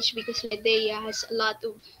advantage because Medea has a lot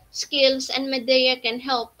of skills and Medea can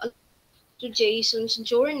help to Jason's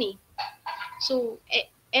journey. So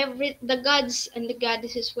the gods and the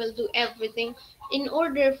goddesses will do everything in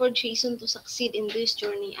order for Jason to succeed in this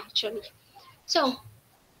journey actually. So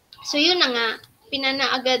yun na nga,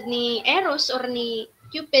 pinana agad ni Eros or ni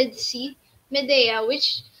Cupid si Medea,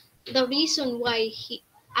 which the reason why he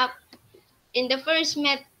in the first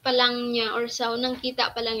met pa lang niya or sa unang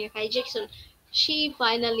kita pa lang niya kay Jason, she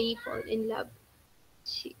finally fall in love.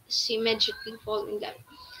 She magically fall in love.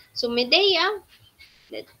 So Medea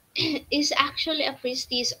that is actually a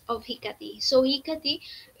priestess of Hecate. So Hecate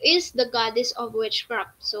is the goddess of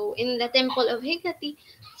witchcraft. So in the temple of Hecate,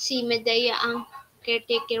 si Medea ang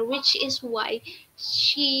caretaker, which is why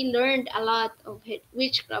she learned a lot of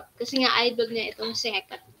witchcraft kasi nga idol niya itong si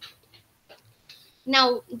Hecate.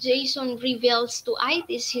 Now, Jason reveals to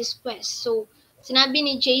Itis his quest. So, sinabi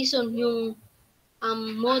ni Jason yung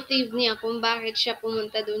motive niya kung bakit siya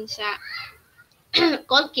pumunta dun sa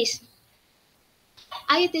Colchis.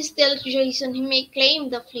 Itis tells Jason he may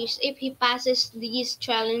claim the fleece if he passes these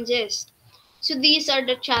challenges. So these are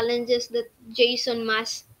the challenges that Jason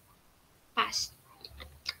must pass.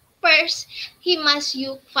 First, he must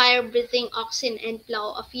yoke fire-breathing oxen and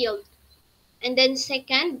plow a field. And then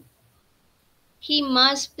second, he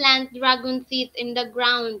must plant dragon teeth in the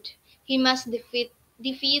ground. He must defeat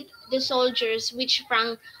the soldiers which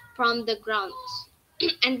sprang from the ground.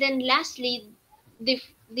 And then lastly,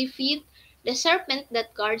 defeat the serpent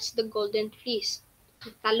that guards the golden fleece.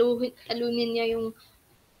 Talunin niya yung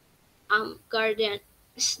guardian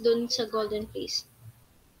dun sa golden fleece.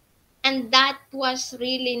 And that was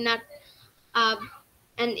really not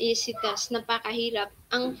an easy task. Napakahirap.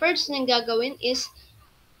 Ang first niyang gagawin is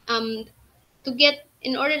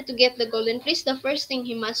in order to get the golden fleece, the first thing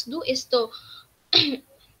he must do is to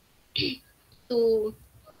to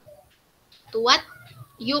what?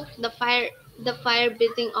 Yoke the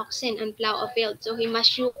fire-breathing oxen and plow a field. So he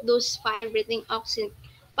must yoke those fire-breathing oxen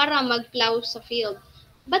para magplow sa field.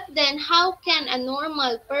 But then, how can a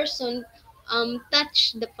normal person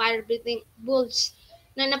touch the fire-breathing bulls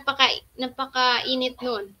na napakainit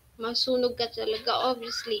nun? Masunog ka talaga,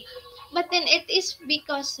 obviously. But then, it is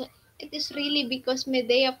really because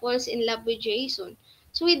Medea falls in love with Jason.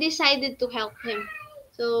 So we decided to help him.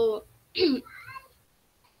 So,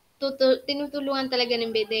 tinutulungan talaga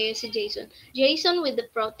ng Medea si Jason. Jason, with the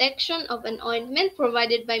protection of an ointment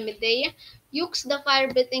provided by Medea, yokes the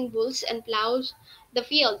fire-breathing bulls and plows the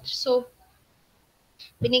field. So,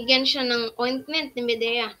 binigyan siya ng ointment ni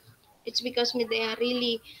Medea. It's because Medea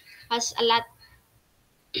really has a lot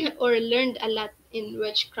or learned a lot in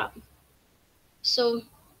witchcraft. So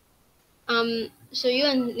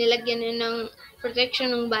yun, nilagyan niya ng protection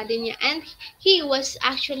ng body niya and he was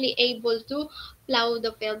actually able to plow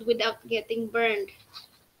the field without getting burned.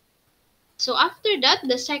 So after that,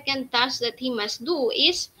 the second task that he must do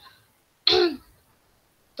is to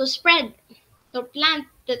plant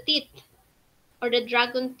the teeth or the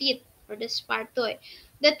dragon teeth or the spartoi.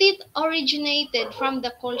 The teeth originated from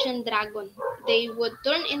the Colchian dragon. they would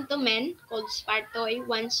turn into men called Spartoi,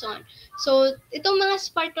 one son. So, itong mga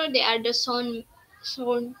Spartoi, they are the son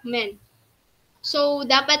men. So,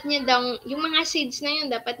 dapat niya daw, yung mga seeds na yun,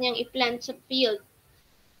 dapat niyang i-plant sa field.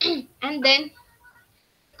 And then,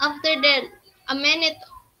 after that, a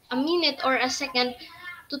minute, or a second,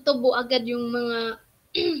 tutubo agad yung mga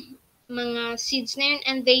mga seeds na yun,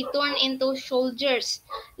 and they turn into soldiers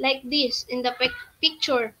like this in the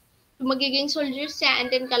picture. Magiging soldiers siya, and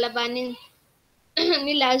then kalabanin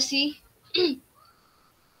nila si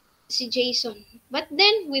Jason. But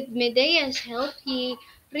then with Medea's help, he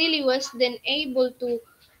really was then able to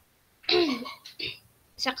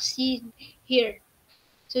succeed here.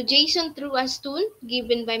 So Jason threw a stone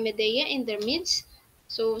given by Medea in their midst.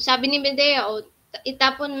 So sabi ni Medea, oh,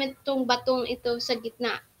 itapon mo itong batong ito sa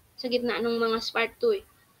gitna. Sa gitna ng mga Spartoy.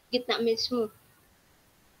 Gitna mismo.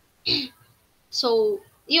 So,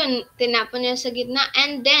 yun, tinapon niya sa gitna.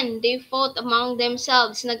 And then, they fought among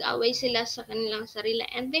themselves. Nag-away sila sa kanilang sarili.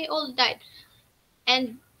 And they all died.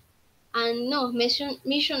 And, no,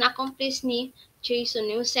 mission accomplished ni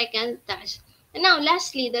Jason, yung second task. And now,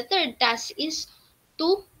 lastly, the third task is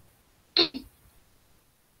to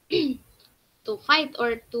to fight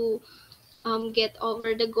or to get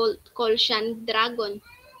over the Colchian dragon.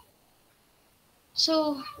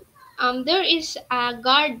 So, there is a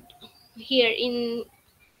guard here in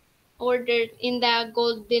order in the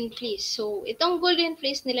golden fleece. So, itong golden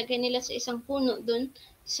fleece, nilagay nila sa isang puno dun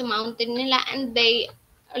sa mountain nila, and they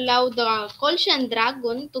allow the Colchian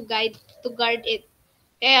dragon to guard it.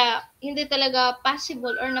 Kaya, hindi talaga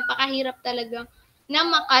possible or napakahirap talaga na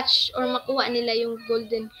makatch or makuha nila yung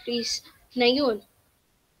golden fleece na yun.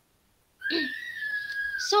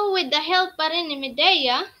 So, with the help pa rin ni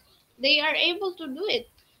Medea, they are able to do it.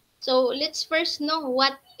 So, let's first know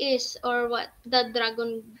what is or what the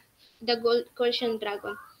Colchian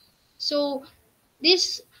dragon. So,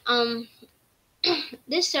 this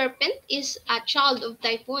this serpent is a child of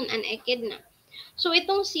Typhoon and Echidna. So,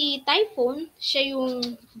 itong si Typhoon, siya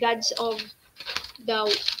yung gods of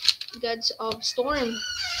storm.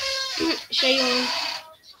 Siya yung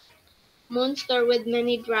monster with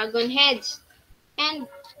many dragon heads. And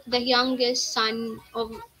the youngest son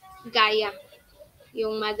of Gaia,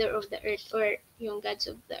 yung mother of the earth or yung gods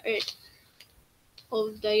of the earth,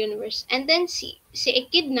 of the universe. And then si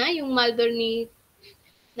Echidna, yung mother ng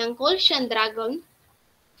Colchian dragon,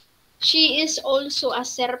 she is also a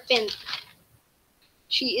serpent.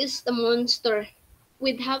 She is the monster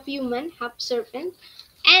with half human, half serpent,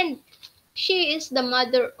 and she is the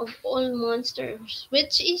mother of all monsters,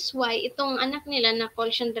 which is why itong anak nila na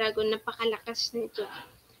Colchian dragon, napakalakas nito.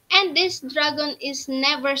 And this dragon is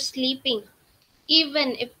never sleeping,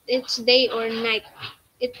 even if it's day or night.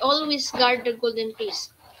 It always guard the golden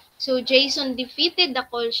fleece. So Jason defeated the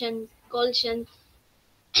Colchian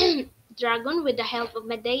dragon with the help of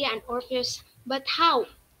Medea and Orpheus. But how?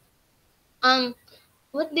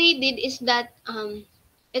 What they did is that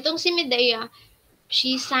itong si Medea,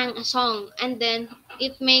 she sang a song, and then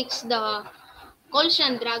it makes the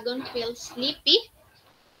Colchian dragon feel sleepy,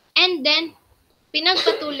 and then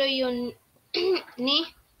pinagpatuloy yun ni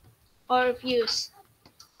Orpheus.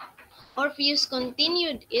 Orpheus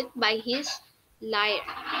continued it by his lyre.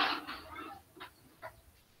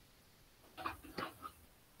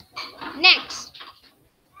 Next,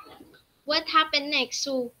 what happened next?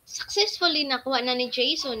 So, successfully nakuha na ni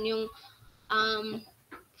Jason yung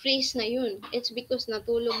phrase na yun. It's because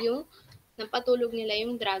napatulog nila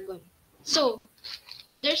yung dragon. So,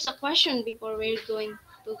 there's a question before we're going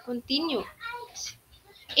to continue.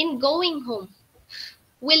 In going home,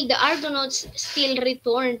 will the Argonauts still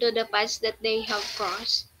return to the paths that they have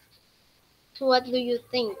crossed? So what do you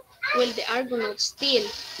think? Will the Argonauts still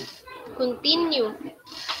continue?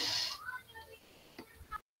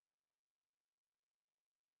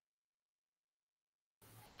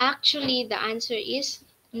 Actually, the answer is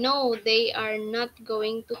no, they are not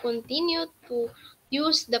going to continue to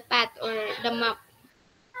use the path or the map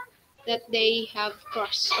that they have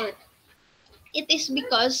crossed. Or it is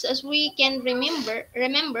because, as we can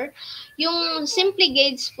remember, yung Simply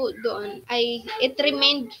Gates food doon ay it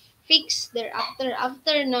remained fixed there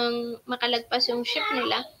after nang makalagpas yung ship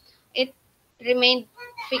nila, it remained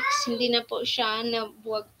fixed, hindi na po siya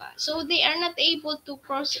nabuwag pa. So they are not able to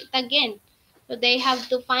cross it again. So they have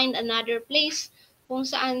to find another place kung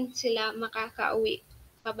saan sila makakauwi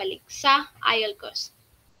pabalik sa Iolcos.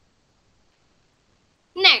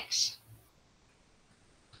 Next,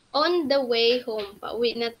 on the way home,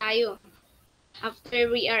 pauwi na tayo. After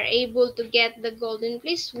we are able to get the golden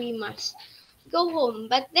fleece, we must go home.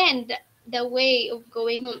 But then, the way of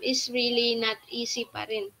going home is really not easy pa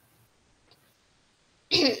rin.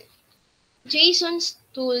 Jason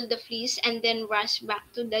stole the fleece and then rushed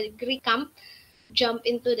back to the Greek camp, jumped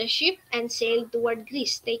into the ship, and sailed toward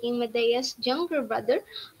Greece, taking Medea's younger brother,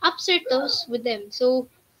 Absyrtus, with them.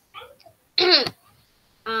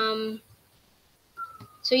 Um,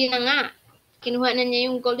 so yun na nga. Kinuha na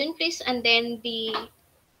niya yung golden fleece and then they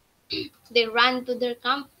ran to their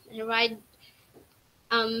camp and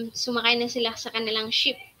sumakay na sila sa kanilang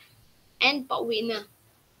ship and pauwi na.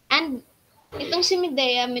 And itong si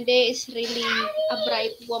Medea is really a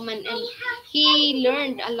bright woman and he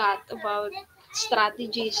learned a lot about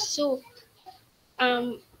strategies. So,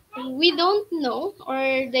 we don't know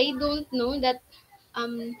or they don't know that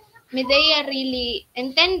Medea really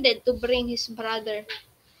intended to bring his brother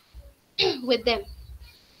with them.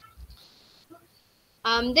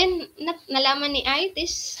 Then, nalaman ni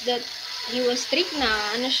Itis that he was tricked na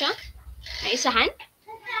isahan.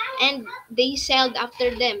 And they sailed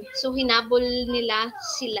after them. So, hinabol nila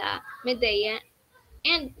sila, Medea,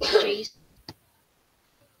 and Jason.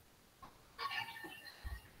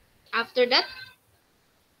 After that,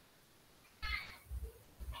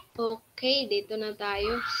 okay, dito na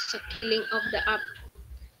tayo sa killing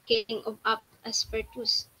of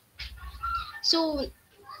Aspertus. So,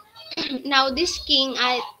 now this king,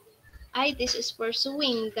 Itis is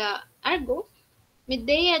pursuing the Argo.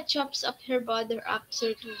 Medea chops up her brother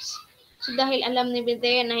Apsyrtus. So dahil alam ni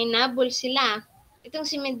Medea na hinabol sila, itong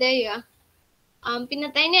si Medea,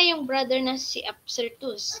 pinatay niya yung brother na si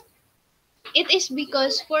Apsyrtus. It is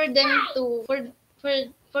because for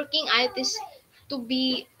King Itis to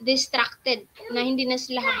be distracted na hindi na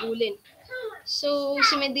sila habulin. So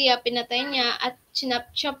si Medea pinatay niya at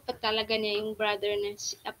sinapchop pa talaga niya yung brother na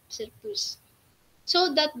si Apsyrtus.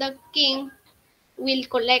 So that the king will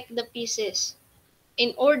collect the pieces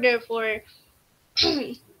in order for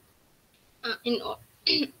and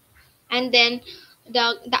then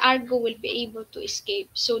the Argo will be able to escape.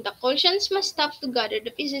 So the Colchians must stop to gather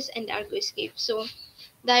the pieces and the Argo escape. So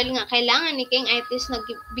dahil nga kailangan ni King Itis na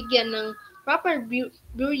bigyan ng proper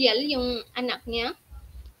burial yung anak niya,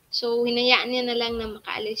 so hinayaan niya na lang na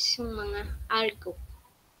makaalis yung mga Argo.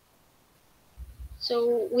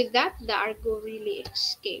 So with that, the Argo really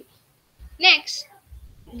escaped. Next,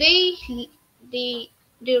 they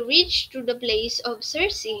reached to the place of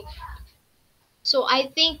Circe. So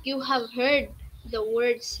I think you have heard the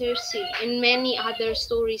word Circe in many other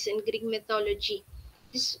stories in Greek mythology.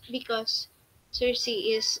 This is because Circe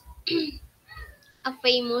is a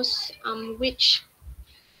famous witch.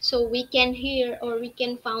 So we can hear or we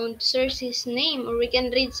can found Circe's name or we can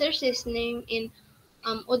read Circe's name in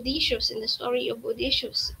Odysseus, in the story of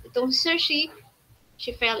Odysseus. Itong Circe,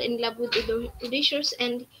 she fell in love with Odysseus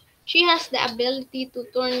and she has the ability to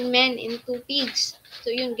turn men into pigs. So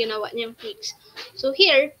yun, ginawa niyang pigs. So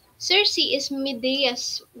here, Circe is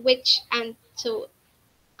Medea's witch aunt. So,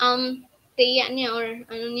 Thea niya or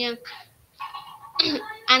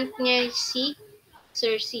aunt niya si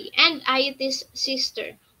Circe. And Aetes'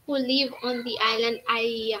 sister who live on the island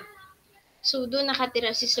Aia. So, doon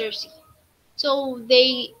nakatira si Circe. So,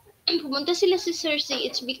 pumunta sila si Circe,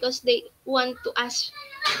 it's because they want to ask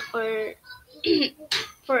or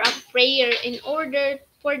for a prayer in order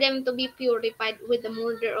for them to be purified with the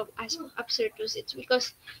murder of Absyrtus. It's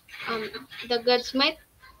because the gods might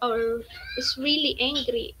or is really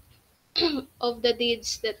angry of the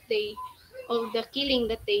deeds of the killing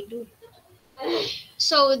that they do.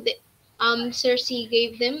 So Circe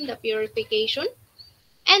gave them the purification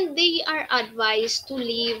and they are advised to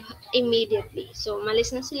leave immediately. So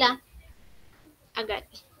malis na sila agad.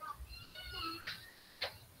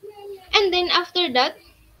 And then after that,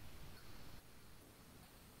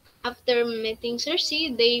 after meeting Circe,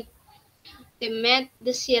 they met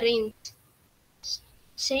the Sirens.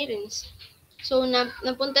 So,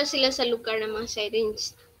 napunta sila sa lugar ng mga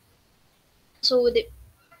Sirens. So, the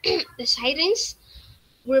Sirens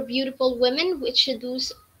were beautiful women which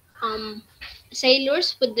seduce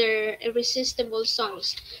sailors with their irresistible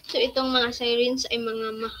songs. So, itong mga Sirens ay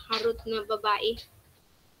mga maharot na babae.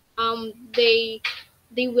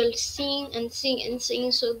 They will sing and sing and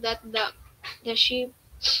sing so that the ship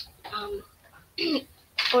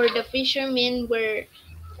or the fishermen will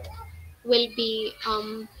be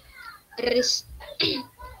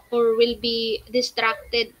or will be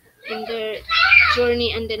distracted in their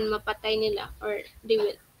journey and then mapatay nila or they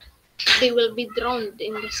will be drowned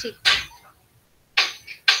in the sea.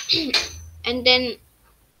 And then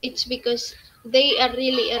it's because they are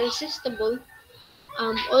really irresistible.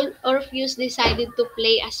 Orpheus decided to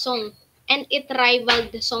play a song and it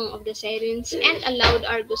rivaled the song of the Sirens and allowed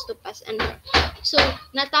Argus to pass under. So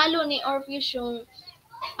natalo ni Orpheus yung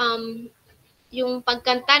yung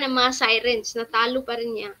pagkanta ng mga sirens, natalo pa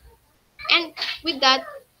rin niya. And with that,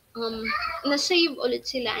 na-save ulit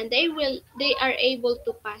sila and they are able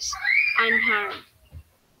to pass unharmed.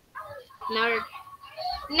 Now,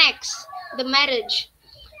 next, the marriage.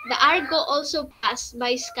 The Argo also passed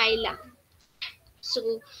by Skyla.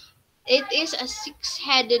 So, it is a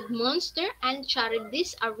six-headed monster and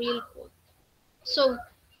Charybdis a real boat. So,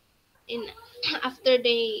 in after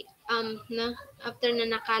they after na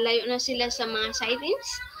nakalayo na sila sa mga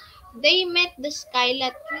sightings, they met the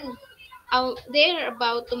Skyla too. They're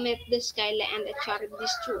about to meet the Skyla and the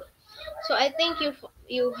Charybdis too. So I think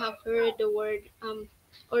you have heard the word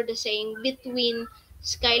or the saying between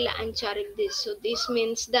Skyla and Charybdis. So this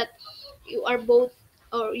means that you are both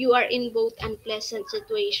or you are in both unpleasant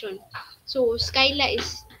situation. So Skyla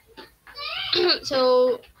is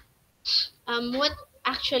so what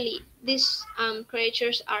actually these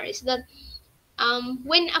creatures are is that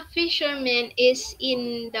when a fisherman is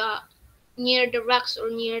in the near the rocks or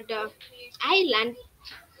near the island,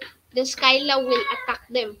 the Skyla will attack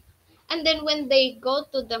them. And then when they go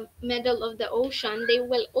to the middle of the ocean, they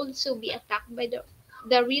will also be attacked by the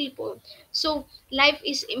real boat. So life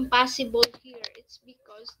is impossible here. It's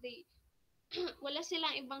because they wala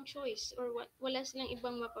silang ibang choice or wala silang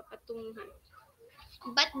ibang mapapatunguhan.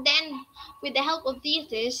 But then with the help of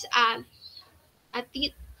Thetis,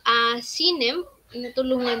 sea nymph,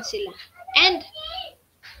 natulungan sila. And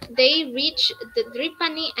they reached the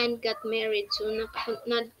Dripani and got married. So,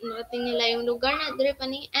 narating nila yung lugar na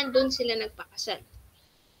Dripani and doon sila nagpakasal.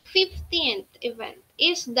 15th event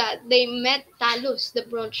is that they met Talus, the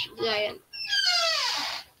bronze giant.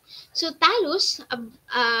 So, Talus,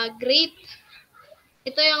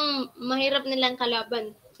 ito yung mahirap nilang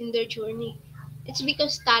kalaban in their journey. It's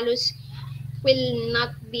because Talus will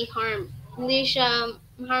not be harmed. Hindi siya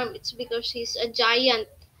harmed. It's because he's a giant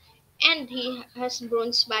and he has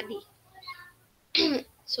bronze body.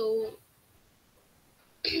 So,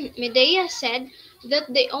 Medea said that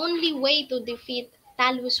the only way to defeat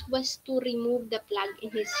Talus was to remove the plug in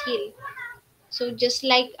his heel. So just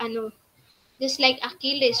like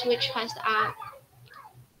Achilles which has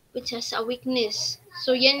a weakness.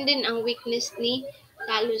 So yan din ang weakness ni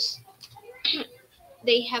Talus.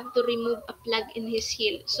 They have to remove a plug in his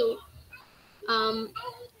heel. So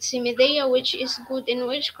si Medea, which is good in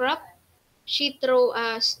witchcraft, she throw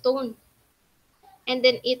a stone and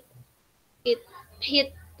then it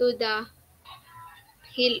hit to the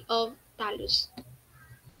heel of Talus.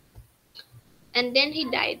 And then he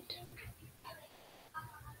died.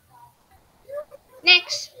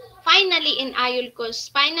 Next, finally in Iolcos.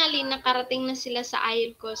 Finally, nakarating na sila sa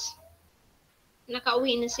Iolcos.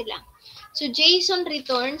 Nakauwi na sila. So Jason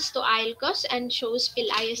returns to Iolcos and shows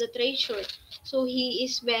Pelias the treasure. So he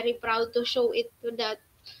is very proud to show it to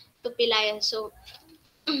Pelias. So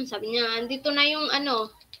sabi niya, andito na yung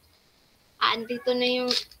andito na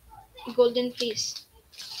yung golden fleece.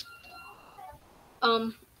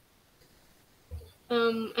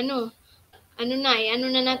 Ano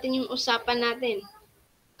na natin yung usapan natin.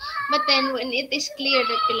 But then, when it is clear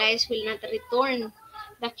that Pelias will not return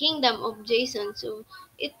the kingdom of Jason, so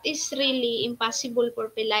it is really impossible for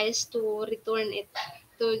Pelias to return it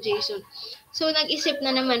to Jason. So, nag-isip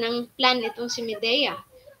na naman ng plan itong si Medea.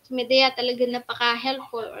 Si Medea talaga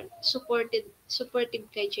napaka-helpful or supportive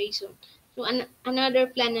kay Jason. So, another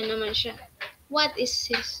plan na naman siya. What is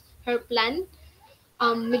her plan?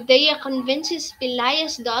 Medea convinces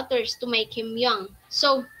Pelias' daughters to make him young.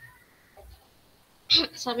 So,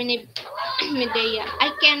 sabi ni Medea, I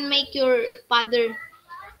can make your father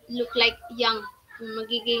look like young,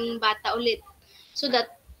 magiging bata ulit. So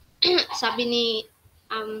that, sabi ni,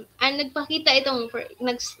 nagpakita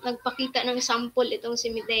ng sample itong si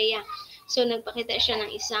Medea. So, nagpakita siya ng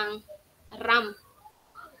isang ram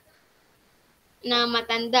na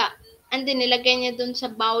matanda. And then, nilagay niya dun sa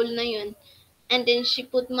bowl na yun. And then she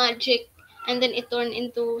put magic and then it turned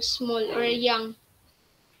into small or young.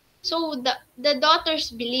 So the daughters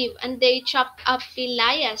believe and they chopped up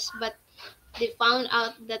Pelias, but they found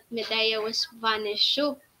out that Medea was vanished.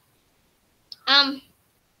 So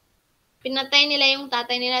pinatay nila yung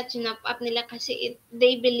tatay nila, chinop up nila kasi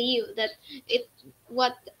they believe that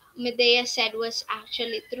what Medea said was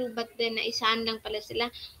actually true, but then naisahan lang pala sila,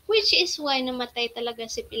 which is why namatay talaga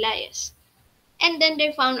si Pelias. And then they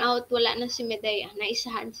found out wala na si Medea,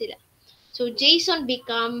 naisahan sila. So Jason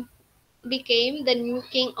became the new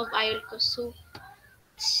king of Iolcos. So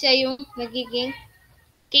siya yung nagiging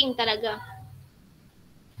king talaga.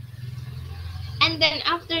 And then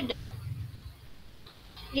after that,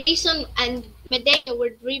 Jason and Medea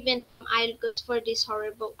were driven from Iolcos for this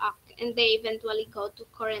horrible act. and they eventually go to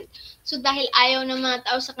Corinth. So dahil ayaw ng mga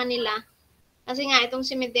tao sa kanila, kasi nga itong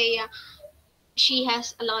si Medea, she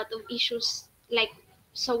has a lot of issues like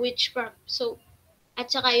sa witchcraft. So,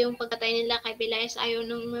 at saka yung pagkatay nila kay Pelias, ayaw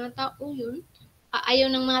ng mga tao yun. Ayaw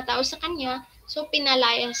ng mga tao sa kanya. So,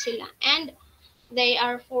 pinalaya sila. And they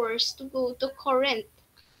are forced to go to Corinth.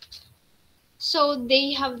 So,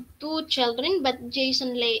 they have two children, but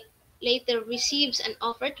Jason later receives an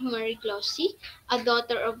offer to marry Glossy, a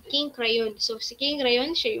daughter of King Creon. So, si King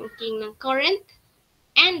Creon, siya yung king ng Corinth.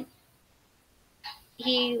 And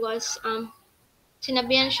he was,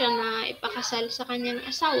 sinabihan siya na ipakasal sa kanyang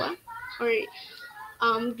asawa, or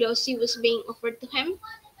Glossy was being offered to him.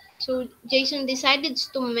 So Jason decided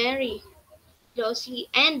to marry Glossy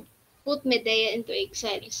and put Medea into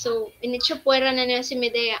exile. So initsapwera na niya si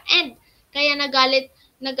Medea, and kaya nagalit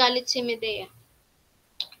si Medea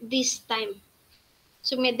this time.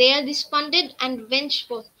 So Medea desponded and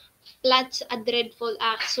vengeful plots a dreadful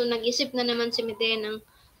act. So nag-isip na naman si Medea ng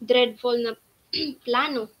dreadful na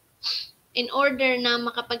plano in order na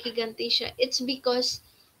makapaghiganti siya. It's because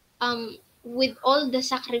with all the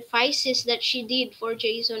sacrifices that she did for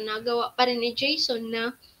Jason, nagawa pa rin ni Jason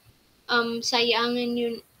na sayangin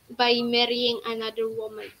yun by marrying another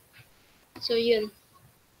woman. So yun.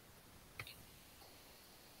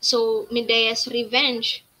 So Medea's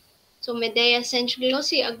revenge. So Medea sends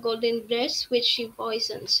Glossy a golden dress which she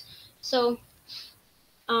poisons. So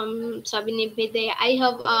sabi ni Medea, I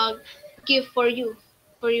have a gift for you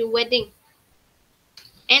for your wedding.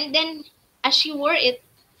 And then as she wore it,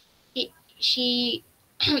 she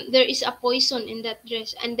there is a poison in that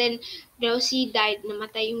dress, and then Glossy died,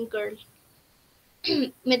 namatay yung girl.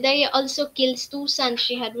 Medea also kills two sons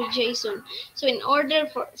she had with Jason. So in order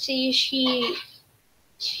for she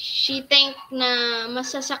think na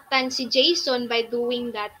masasaktan si Jason by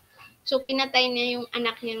doing that. So pinatay niya yung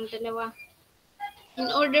anak niyang dalawa. In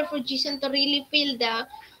order for Jason to really feel the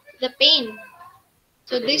pain.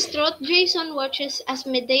 So distraught Jason watches as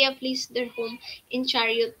Medea flees their home in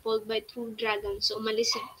chariot pulled by two dragons. So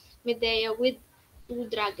umalis si Medea with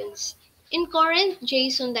two dragons. In Corinth,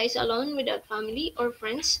 Jason dies alone without family or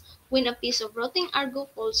friends when a piece of rotting argo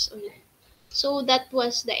falls on him. So that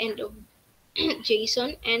was the end of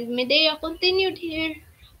Jason, and Medea continued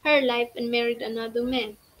her life and married another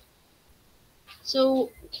man.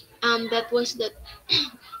 So that was the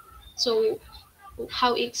so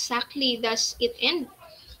how exactly does it end?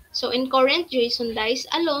 So in Corinth, Jason dies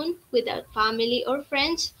alone without family or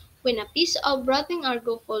friends when a piece of rotting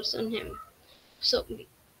argo falls on him. So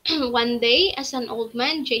one day, as an old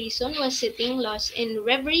man, Jason was sitting lost in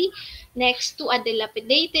reverie next to a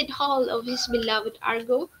dilapidated hall of his beloved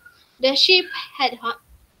Argo. The ship had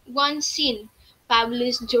once seen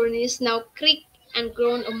fabulous journeys now creaked and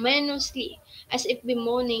groaned ominously as if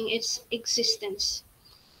bemoaning its existence.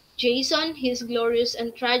 Jason, his glorious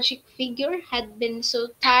and tragic figure, had been so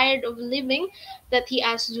tired of living that he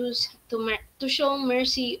asked Zeus to show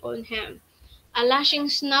mercy on him. A lashing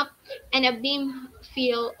snap and a beam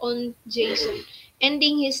fell on Jason,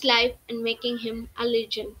 ending his life and making him a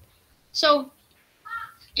legend. So,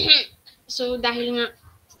 so dahil nga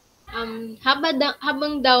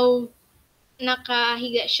habang daw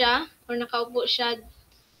nakahiga siya or nakaupo siya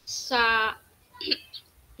sa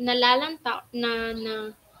nalalanta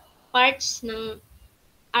na parts ng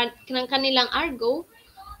kanilang argo,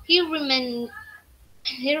 he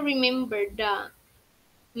remembered the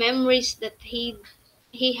memories that he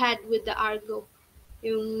had with the argo.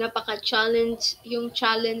 Yung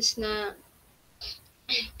challenge na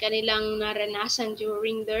kanilang naranasan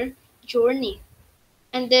during their journey.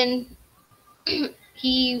 And then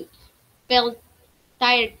he felt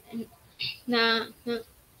tired na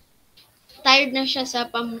tired na siya sa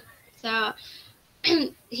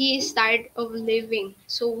he is tired of living.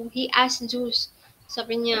 So he asked Zeus,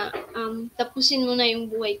 sabi niya, tapusin mo na yung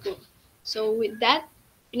buhay ko. So with that,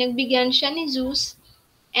 pinagbigyan siya ni Zeus,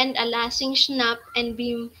 and a lasting snap and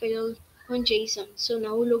beam fell on Jason. So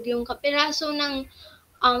nahulog yung kapiraso ng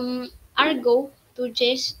argo to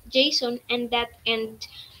Jason, and that ended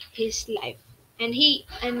his life. And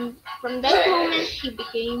from that moment he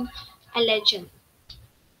became a legend.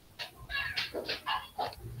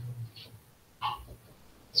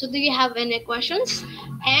 So do you have any questions?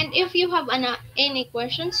 And if you have any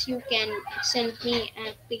questions, you can send me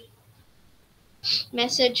a quick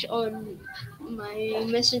message on my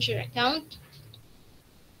messenger account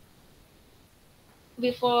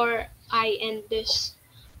before I end this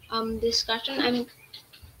discussion.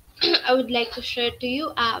 I would like to share to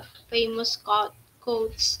you a famous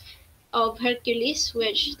quotes of Hercules,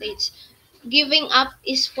 which states, "Giving up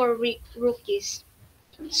is for rookies."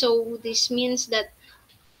 So this means that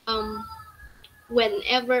um,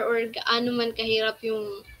 whenever or gaano man kahirap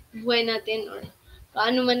yung buhay natin or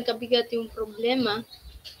gaano man kabigat yung problema,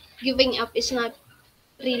 giving up is not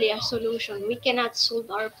really a solution. We cannot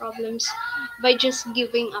solve our problems by just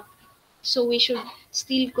giving up. So we should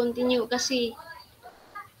still continue kasi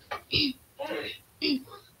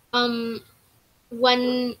um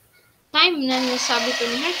one time na nasabi to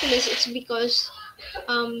ni Hercules, it's because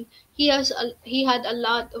he had a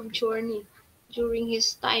lot of journey during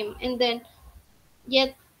his time, and then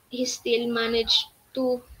yet he still managed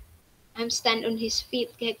to stand on his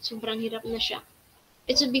feet kahit sobrang hirap na siya.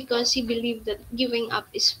 It's because he believed that giving up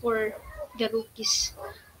is for the rookies,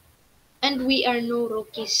 and we are no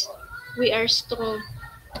rookies. We are strong.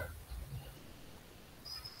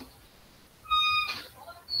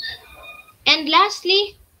 And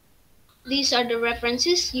lastly, these are the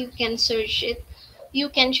references. You can search it. You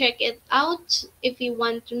can check it out if you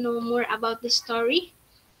want to know more about the story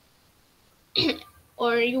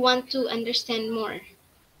or you want to understand more.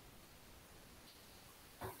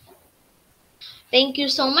 Thank you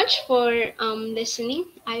so much for listening.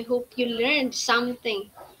 I hope you learned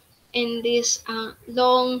something in this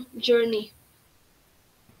long journey